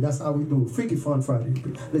station, baby. That's how we do it. Freaky Fun Friday.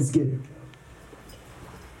 Let's get it.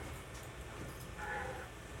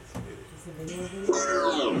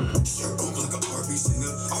 Shirt on like a R&B singer.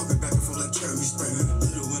 Argue back and forth like Jeremy Springer.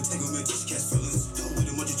 Little entanglement, just catch feelings. Don't let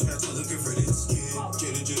him want you try to look for this.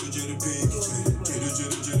 Jada, Jada, Jada, pink. Jada,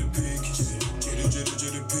 Jada, Jada, pink. Jada, Jada,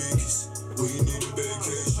 Jada, pink. We need a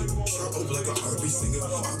vacation. Shirt on like a R&B singer.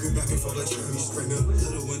 Argue back and forth like Jeremy Springer.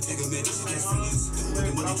 Little entanglement, just catch feelings. Don't let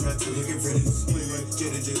him want you try to look for this.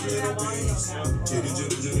 Jada, Jada, Jada, pink. Jada,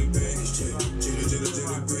 Jada, Jada, pink. Jada, Jada,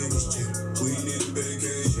 Jada, pink. We need a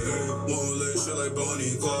vacation. One leg shit like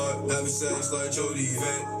Bonnie Clyde. Having sex like Jody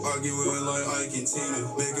Vet. Arguing like Ike and Tina.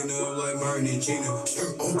 Making up like Martin and Gina.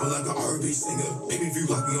 Shirt open like an R&B singer. Baby view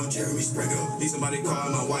like me on Jeremy Springer. Need somebody call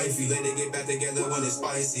my wifey. Let they get back together when it's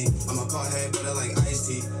spicy. I'm a pothead, but I like iced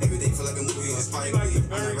tea. Every day feel like a movie on Spyke.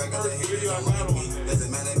 I'm a regular haters don't like me. Doesn't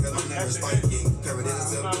matter cause I'm never spiking. Covered in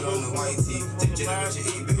stuff, put on the white tee. This generation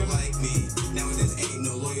ain't big like me. Nowadays ain't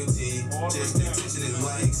no loyalty. Just attention and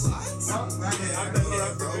likes.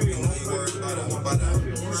 Yeah, bro, you know you worried about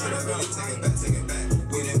them. Should I really take it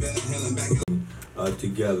back? We done been healing back.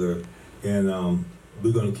 Together, and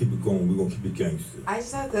we're gonna keep it going. We're gonna keep it gangster. I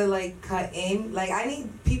just have to like cut in. Like I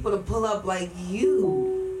need people to pull up like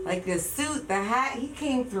you. Like the suit, the hat, he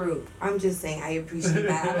came through. I'm just saying, I appreciate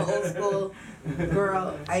that. I'm an old school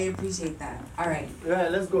girl. I appreciate that. All right. Yeah,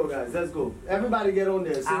 let's go, guys. Let's go. Everybody get on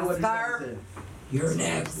there. See what he's Oscar. saying. You're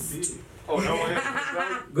next. Oh, no,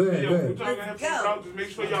 Go ahead, Yo, go we're ahead. trying to have Let's some go. crowd. Just make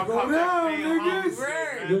sure y'all Go cop down, that paying homage.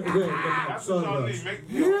 Word. Good, good, good. That's what y'all Sorry, need. guys.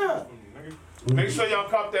 Yeah. Make sure y'all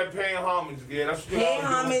cop that paying homage gear. That's what Paying y'all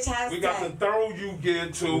do. homage hashtag. We got the thorough you gear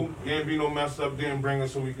too. You ain't be no mess up there and bring it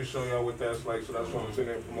so we can show y'all what that's like. So that's what I'm sitting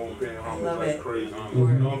there promoting paying homage Love like it. crazy. You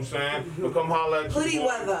know what I'm saying? But come holler at Hoodie your boy.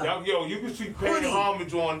 weather. Yo, you can see paying Hoodie.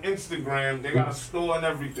 homage on Instagram. They got a store and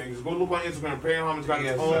everything. Just go look on Instagram. Paying homage got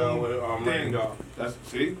its Yeah, own with, thing. Rain Dog.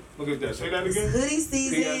 See? Look at that. Say that again. Hoodie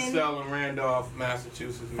season. PSL in Randolph,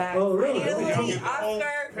 Massachusetts. Oh, really?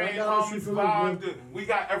 We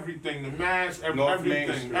got everything. The mask, North Main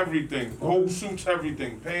everything. Street. Everything. Whole suits,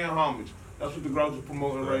 everything. Paying homage. That's what the Grouch is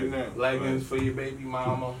promoting right now. Leggings for your baby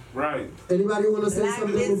mama. Right. Anybody want to say Black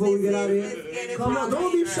something before we get out of businesses, here? get Come on,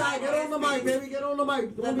 don't be poppin'. shy. Get on the mic, baby. Get on the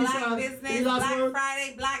mic. The Don't be black shy. business, Any last Black word?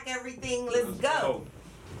 Friday, black everything. Let's go.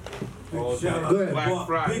 All Big shout, day. Go ahead. Black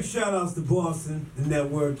Friday. big shout outs to Boston, the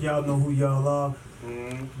network. Y'all know who y'all are.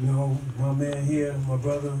 You know, my man here, my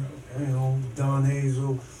brother, you know, Don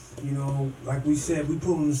Hazel. You know, like we said, we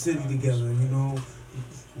pulling the city together, you know.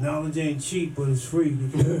 Knowledge ain't cheap, but it's free.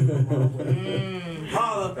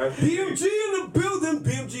 Holla. BMG in the building,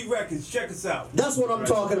 BMG Records. Check us out. That's what I'm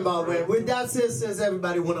talking about, man. With that said, since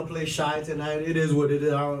everybody want to play Shy tonight, it is what it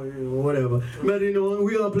is, whatever. But you know,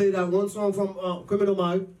 we gonna play that one song from Criminal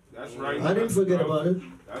Mind. That's right. I didn't forget about it.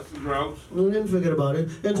 That's the Grouch. I didn't forget about it.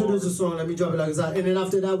 Introduce the song, let me drop it like that. And then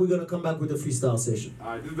after that, we're gonna come back with the freestyle session.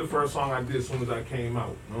 Alright, this is the first song I did as soon as I came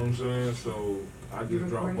out. You know what I'm saying? So I just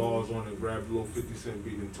dropped balls on it, grabbed a little 50 Cent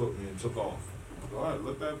beat and took off. Go ahead,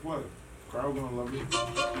 let that play. Crowd gonna love it.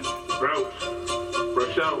 Grouch,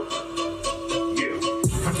 fresh out. Yeah.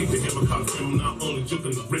 I keep the hammer costume, not only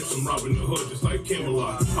jumping the bricks, I'm robbing the hood just like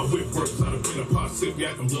Camelot. I whip works out of in a pot, sip,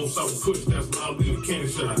 I can blow sour kush, that's loudly in the cannon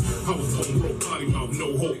shot. I was born broke, body mouth,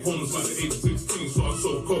 no hope, homeless by the age of 16, so I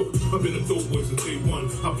sold coke. I've been a dope boy since day one.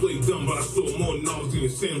 I played dumb, but I stole more knowledge than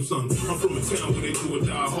your Samsung. I'm from a town where they do or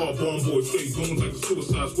die hard, born boys, straight goons like the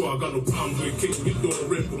Suicide Squad. Got no problem with case get door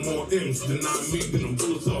rent for more M's. Deny me, then them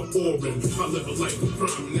bullets are pouring. I live a life of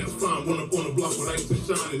crime, and that's fine. Run up on the block with ice and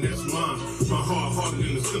shine, and that's mine. My heart harder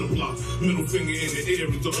than the center block. Middle finger in the air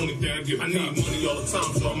is the only thing I give. I need money all the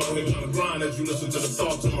time, so I'm out here trying to grind. As you listen to the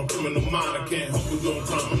thoughts of my criminal mind, I can't help but doing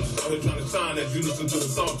crime. I'm just out here trying to shine. As you listen to the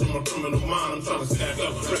thoughts of my criminal mind, I'm trying to stack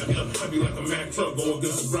up, wrap up. I be like a Mack truck, go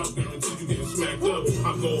against the Grouch, guarantee you getting smacked up.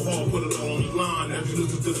 I go hard, put it all on the line. As you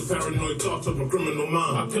listen to the paranoid thoughts of a criminal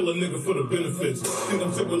mind, I kill a nigga for the benefits. Think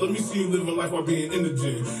I'm sick, but let me see you living life while being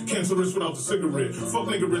indigent. Cancerous without the cigarette.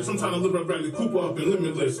 Fuck nigga rich, I'm trying to live like Bradley Cooper up in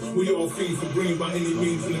Limitless. We all feed for green by any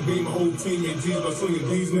means in the beam. My whole team ain't G's by slinging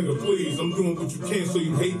these, nigga, please. I'm doing what you can, so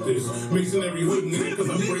you hate this. Mixing every hood, nigga, cause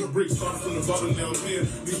I break bricks. Started from the bottom down here.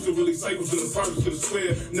 Used to really cycles in the projects to the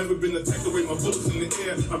square. Never been attacked away my bullets in the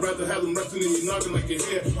air. I'd rather have them resting in you knocking like your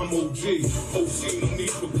hair. I'm OG, OC, no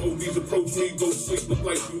need for Kobe's. Approach me, go sleep, look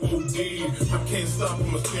like you OD. I can't stop,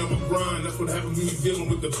 I'ma stay on my grind. That's what happens when you're dealing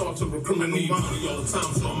with the thoughts of a criminal mind. All the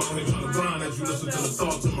time, so I'm out here trying to grind. As you listen to the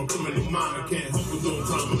thoughts of my criminal mind, I can't help but doing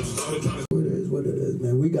crime. I'm just out here trying to. It is what it is,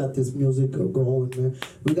 man. We got this music going, man.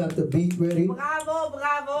 We got the beat ready. Bravo,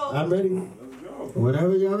 bravo. I'm ready.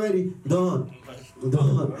 Whenever you're ready, Dawn.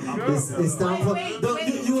 It's time for.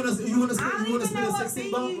 You wanna spit a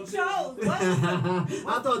 16 ball? You chose. What?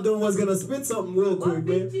 I thought Dawn was gonna spit something real quick,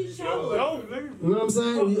 man. You chose. You know what I'm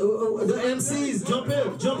saying? The MCs,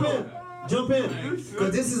 jump in,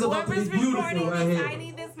 because this is about to be beautiful right here. I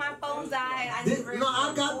need this. My phone died.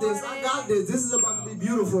 I got this. This is about to be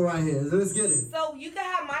beautiful right here. Let's get it. So you can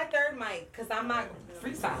have my third mic, cause I'm not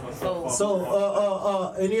freestyling.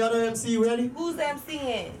 So any other MC ready? Who's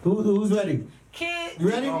MCing? Who's ready? Kid. You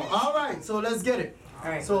ready? All right. So let's get it. All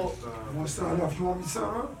right. So You want to start off? You want me to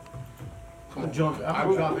start off? I'm drop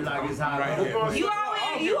it like it's hot. Right You always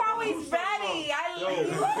ready. You always ready.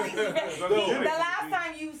 The last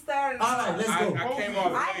time you started. All right, let's go. I came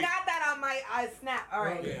off. I got that on my snap. All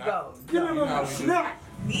right, go. Get him on my snap.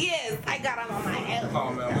 Yes, I got them on my head.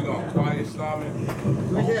 Oh man, we gonna quiet storm it.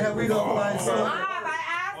 Yeah, we gonna quiet storm. Mom, I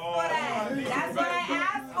asked for that. That's what I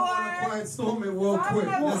asked for. Quiet storm it real quick.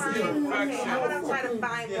 Let's get it. Okay, I'm gonna try to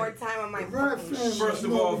find more time on my phone. First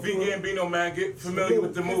of all, V Gambino, man, get familiar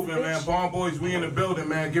with the movement, man. Bomb Boys, we in the building,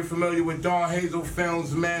 man. Get familiar with Don Hazel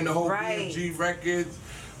Films, man. The whole BMG Records.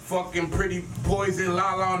 Fucking Pretty Poison,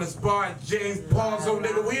 Lala on the spot, James Palzo,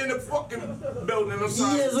 nigga. We in the fucking building. I'm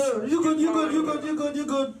sorry. Yes, sir. You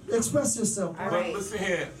good. Express yourself. All But right. listen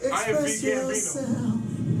here. I am V Express yourself.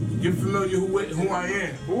 Gambino. You familiar who I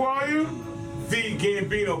am? Who are you? V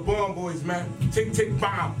Gambino, Bomb Boys, man. Tick, tick,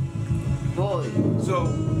 bomb. Boy. So,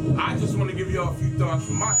 I just want to give y'all a few thoughts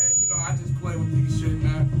from my head. You know, I just play with these shit,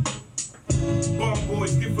 man. Bomb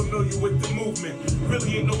Boys, get familiar with the movement.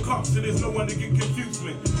 Really ain't no cops, so there's no one to get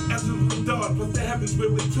confusement. Essence of dog, plus the heavens we're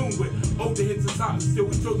in tune with. Older hits is hot, and still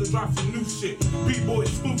we chose to drop some new shit. B-boy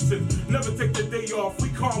exclusive, never take the day off. We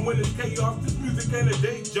calm when it's chaos. This music and a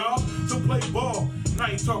day job, so play ball.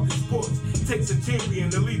 I ain't talking sports. Takes a champion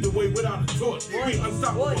to lead the way without a torch. We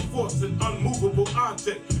unstoppable force, an unmovable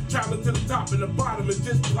object. Traveling to the top and the bottom is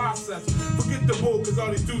just process. Forget the bull, cause all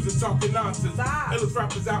these dudes are talking nonsense. Illest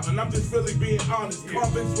rappers out, and I'm just really being honest.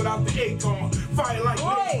 Convicts without the acorn. Fire like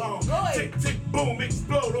napalm. Tick, tick, boom,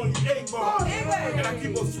 explode on your A-bomb. And I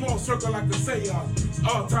keep a small circle like a seance. It's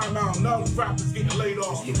all time out, and all these rappers getting laid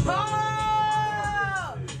off.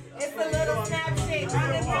 Oh! It's a little snap shit. On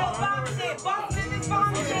this real bomb shit. Bomb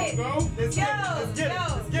shit. Bomb shit. Let's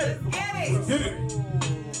get it.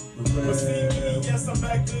 But see me, yes, I'm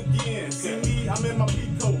back again. See me, I'm in my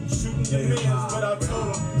peacoat, shooting your mans. But I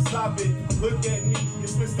told him, stop it, look at me.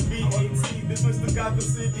 It's Mr. B.A.T., this Mr. Gotham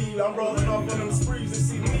City. I'm rolling off on them sprees and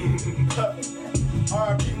see me.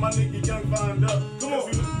 R.I.P. my nigga Young Vind Up. Come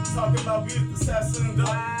on, talking about we the assassin up.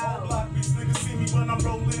 On block, these niggas see me when I'm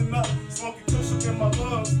rolling up. Smoking kush up in my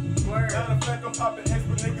lungs. Matter of fact, I'm popping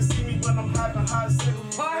extra. Niggas see me when I'm having high sick.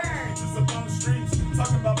 Bitches up on the streets,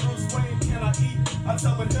 talking about Bruce Wayne, can I eat? I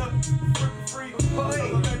tell him, free. I tell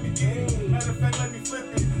him, let me get it. Matter of fact, let me flip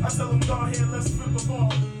it. I tell him, go ahead, let's flip the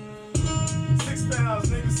ball. 6 pounds,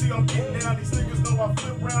 niggas see I'm getting down. These niggas know I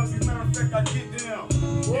flip rounds. As a matter of fact, I get down.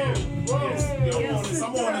 I'm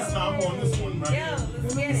on this. I'm on this one right here.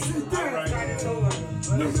 Let's get it. All right.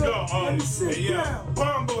 Let's go. Hey, yo.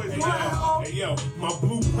 Bomb boys. Hey, yo. My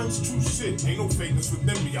blueprint's true shit. Ain't no fakeness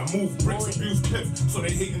within me. I move bricks, abuse pips, so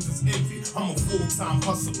they hating just envy. I'm a full-time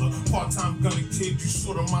hustler, part-time gunning kid. You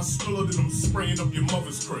short on my skrilla, then I'm spraying up your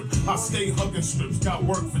mother's crib. I stay hugging strips, got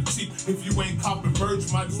work for cheap. If you ain't copping birds,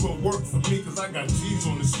 you might as well work for me, cause I got G's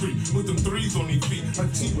on the street with them 3s on their feet. A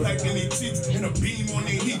cheap pack in their cheeks and a beam on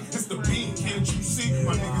their heat. It's the beam, can't you see?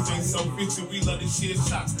 My niggas ain't selfish and we love to share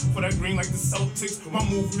shots. For that green like the Celtics, my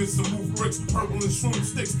movement's to move bricks, purple and shroom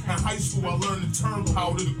sticks. In high school, I learned to turn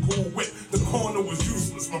powder to cool wit. The corner was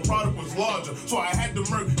useless, my product was larger, so I had to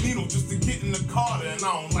murk needle just to get in the Carter. And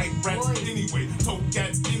I don't like rats anyway, tote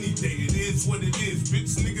cats any day. It is what it is,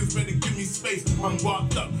 bitch. Niggas better give me space. I'm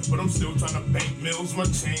locked up, but I'm still trying to bank mills. My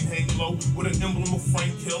chain hang low with an emblem of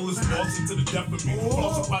Frank Hill. Is bossing to the death of me.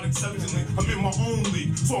 Falsified exceptionally. I'm in my own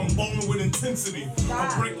league, so I'm bowling with intensity. I'm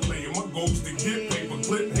bricklayer, my goal's to get paper,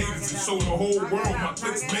 clip haters, and show the whole world my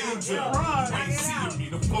clips major. You ain't seeing me,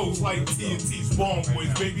 the flow's like TNT's bomb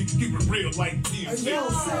boys, baby. Keep it real like TNT. Yo,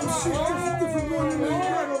 same shit, just a different morning than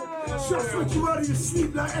Ghetto. Shots switch you out of your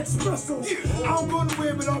sleep like espresso. I don't go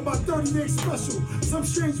nowhere without my 30-day special. Some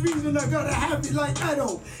strange reason I gotta have it like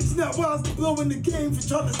Edo. It's not wild to blow in the game for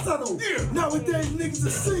trying to settle. Nowadays niggas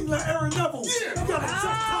are sing like Aaron Neville. You gotta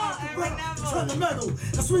check time to rap, trying to meddle.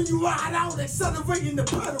 That's when you ride out, accelerating the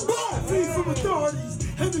pedal. Free from authorities,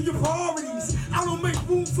 handle your priorities. I don't make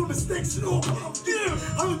room for mistakes and all problems.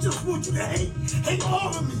 I don't just want you to hate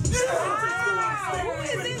all of me.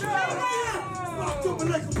 Locked up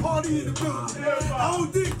like a party in the building. I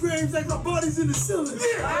don't dig graves like my body's in the ceiling.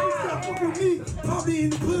 Stop fucking with me, probably in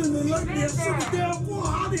the building and like me. I shut it down for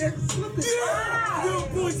how they act slipping. Young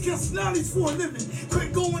boys get snotties for a living.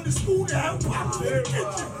 Quit going to school to have poppers in the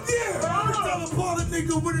kitchen. Tell a part of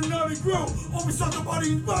nigga with a naughty grow. Always talk about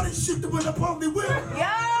his body shit when I probably will.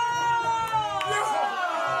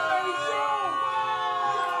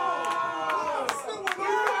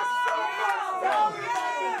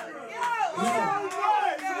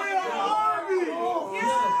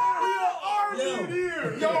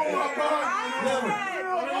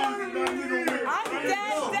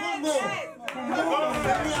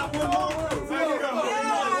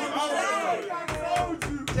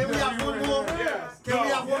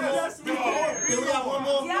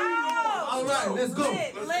 Let's go.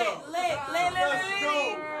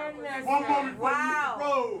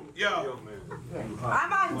 Wow. Yo.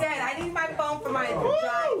 I'm on dead. I need my phone for my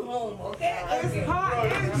drive home, okay? It's hot.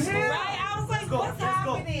 Right? I was like, what's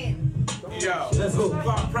happening? Yo, let's go.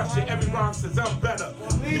 Apply pressure, every rhyme says I'm better.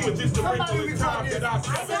 You were just a wrinkle in time that I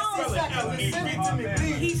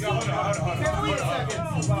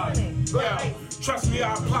Yo, trust me,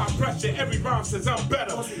 I apply pressure, every rhyme says I'm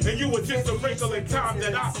better. And you were just a wrinkle in time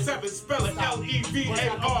that I seven, spell it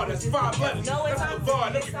L-E-V-A-R, that's 5 letters. That's the bar,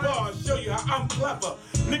 and every bar show you how I'm clever.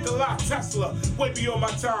 Nikola Tesla, way beyond my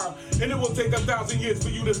time. And it will take 1,000 years for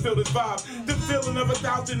you to feel this vibe. The feeling of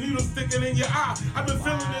 1,000 needles sticking in your eye. I've been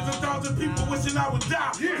feeling there's 1,000 people wishing I would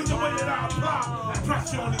die. Cause the way that I apply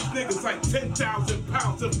pressure on these niggas like 10,000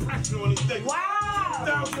 pounds of pressure on these niggas. Wow!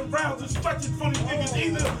 10,000 rounds of stretching for these niggas.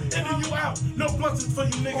 Either in or you out. No blessings for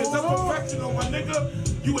you niggas. I'm professional, my nigga.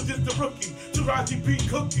 You were just a rookie. Taraji P.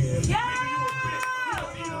 Cookie. Yeah!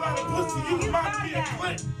 You eat a lot of pussy. You remind me of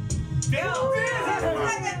Clint. Yo, this is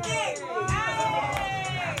like a thing.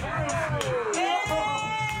 Hey!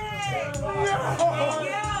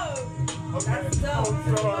 That's dope.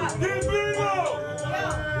 Get Vito!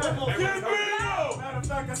 Matter of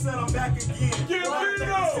fact, I said I'm back again. Get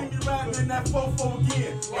Vito! See me riding in that fofo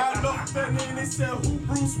again. Got up with that name, they said, who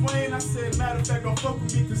Bruce Wayne? I said, matter of fact, don't fuck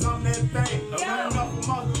with me, cause I'm that thing. I'm running off of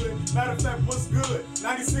my hood. Matter of fact, what's good?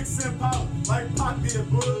 96 cent pop, like Pac did,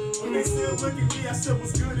 bud. When they still look at me, I said,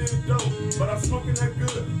 what's good in the dough? But I'm smoking that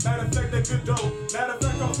good. Matter of fact, that good dough. Matter of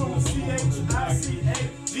fact, I'm from the CHICAGO.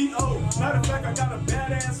 Matter of fact, I got a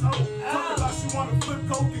badass hoe. Talk about she wanna flip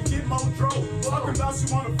coke and get more dro. Talk about she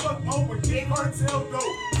wanna fuck more and get cartel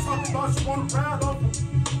dough. Talk about she wanna ride off of.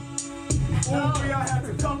 Ooh, I had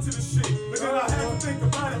to come to the shit. But then I had to think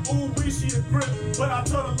about it. Ooh, she a grip. But I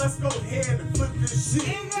told her, let's go ahead and flip this shit.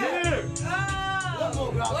 Yeah.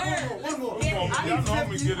 One more. Y'all know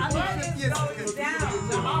me get it, man.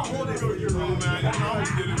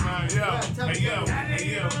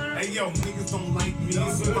 Hey yo, niggas don't like me.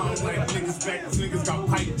 Sometimes like niggas back, cause niggas got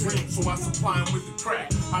pipe dreams, so I supply them with the crack.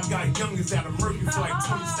 I got youngins that are murky for like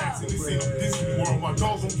 20 stacks in this ain't a Disney world. My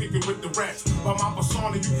dogs don't kick it with the rats. By my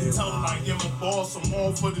persona, you can tell that I am a boss. I'm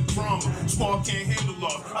all for the drama. Squad can't handle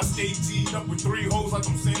loss. I stay G'd up with 3 hoes like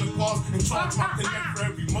I'm Santa Claus and charge my connect for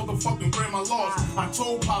every motherfucking gram I lost. I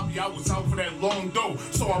told Poppy I was out for that long dough,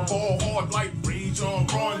 so I ball hard like Rage on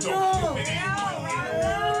Rondo. If it ain't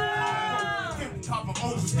top my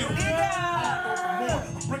O's still more.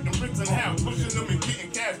 I'm breaking bricks in half, pushing them and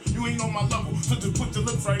getting cash. You ain't on my level, so just put your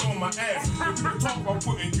lips right on my ass. If you can talk about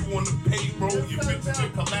putting you on the payroll, you bitches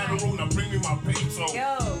get collateral, now bring me my peso.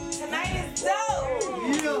 Yo, tonight is dope.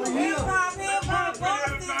 Hip hop,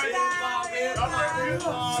 Boston style. Hip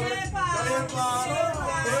hop,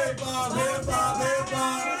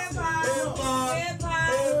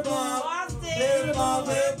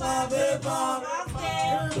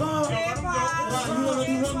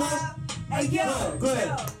 Hey yo, go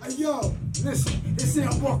ahead. Hey yo, listen, they say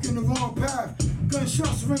I'm walking the wrong path.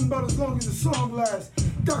 Gunshots ring about as long as the song lasts.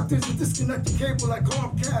 Doctors will disconnect the cable like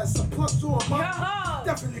Comcast. A plus or a minus,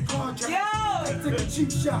 definitely contract. I take a cheap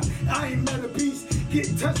shot, I ain't met a beast.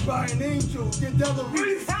 Getting touched by an angel, then Della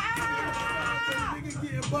Reese. Nigga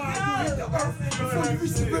getting by, you hit the earth before you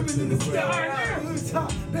reach the ribbon in the sky. It's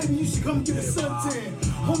hot, baby, you should come get a suntan.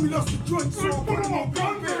 Homie lost the joint, so I put him on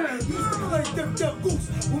gunman. We used to play Deaf Goose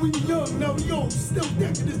when we were young, now we old. Still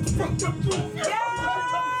decking this the fucked up truth.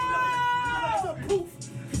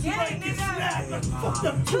 Fucked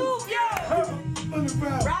up truth.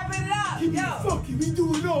 Underground. Wrap it up. Keep it funky, we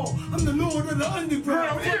do it all. I'm the lord of the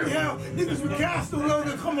underground. Anyhow, niggas with gas no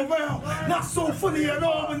longer come around. Not so funny at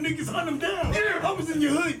all when niggas hunt them down. I was in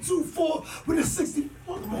your hood 2-4 with a 60.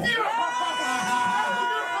 Fuck them all.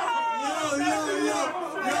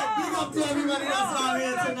 Big up to everybody that's out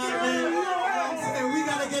here tonight, man. And we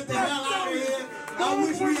gotta get the hell out of here. I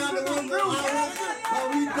wish we had the one out here, but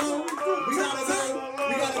we don't. We gotta go.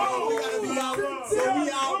 We gotta be out. So we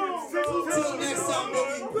out. Till next time,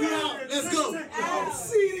 baby. We out. Let's go.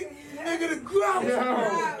 See, nigga, the Grouch.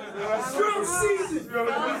 Grouch season. We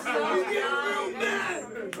get real mad.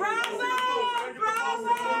 Bravo!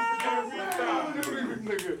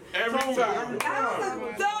 Every time. That was a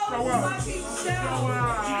dope fucking show.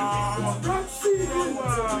 Grouch season.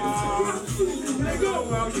 Nigga.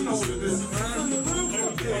 You know what it is,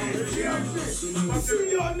 I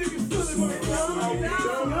see y'all niggas feeling right now.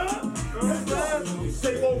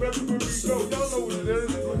 Take over everywhere we go. Y'all know what it is.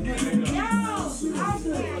 Yo,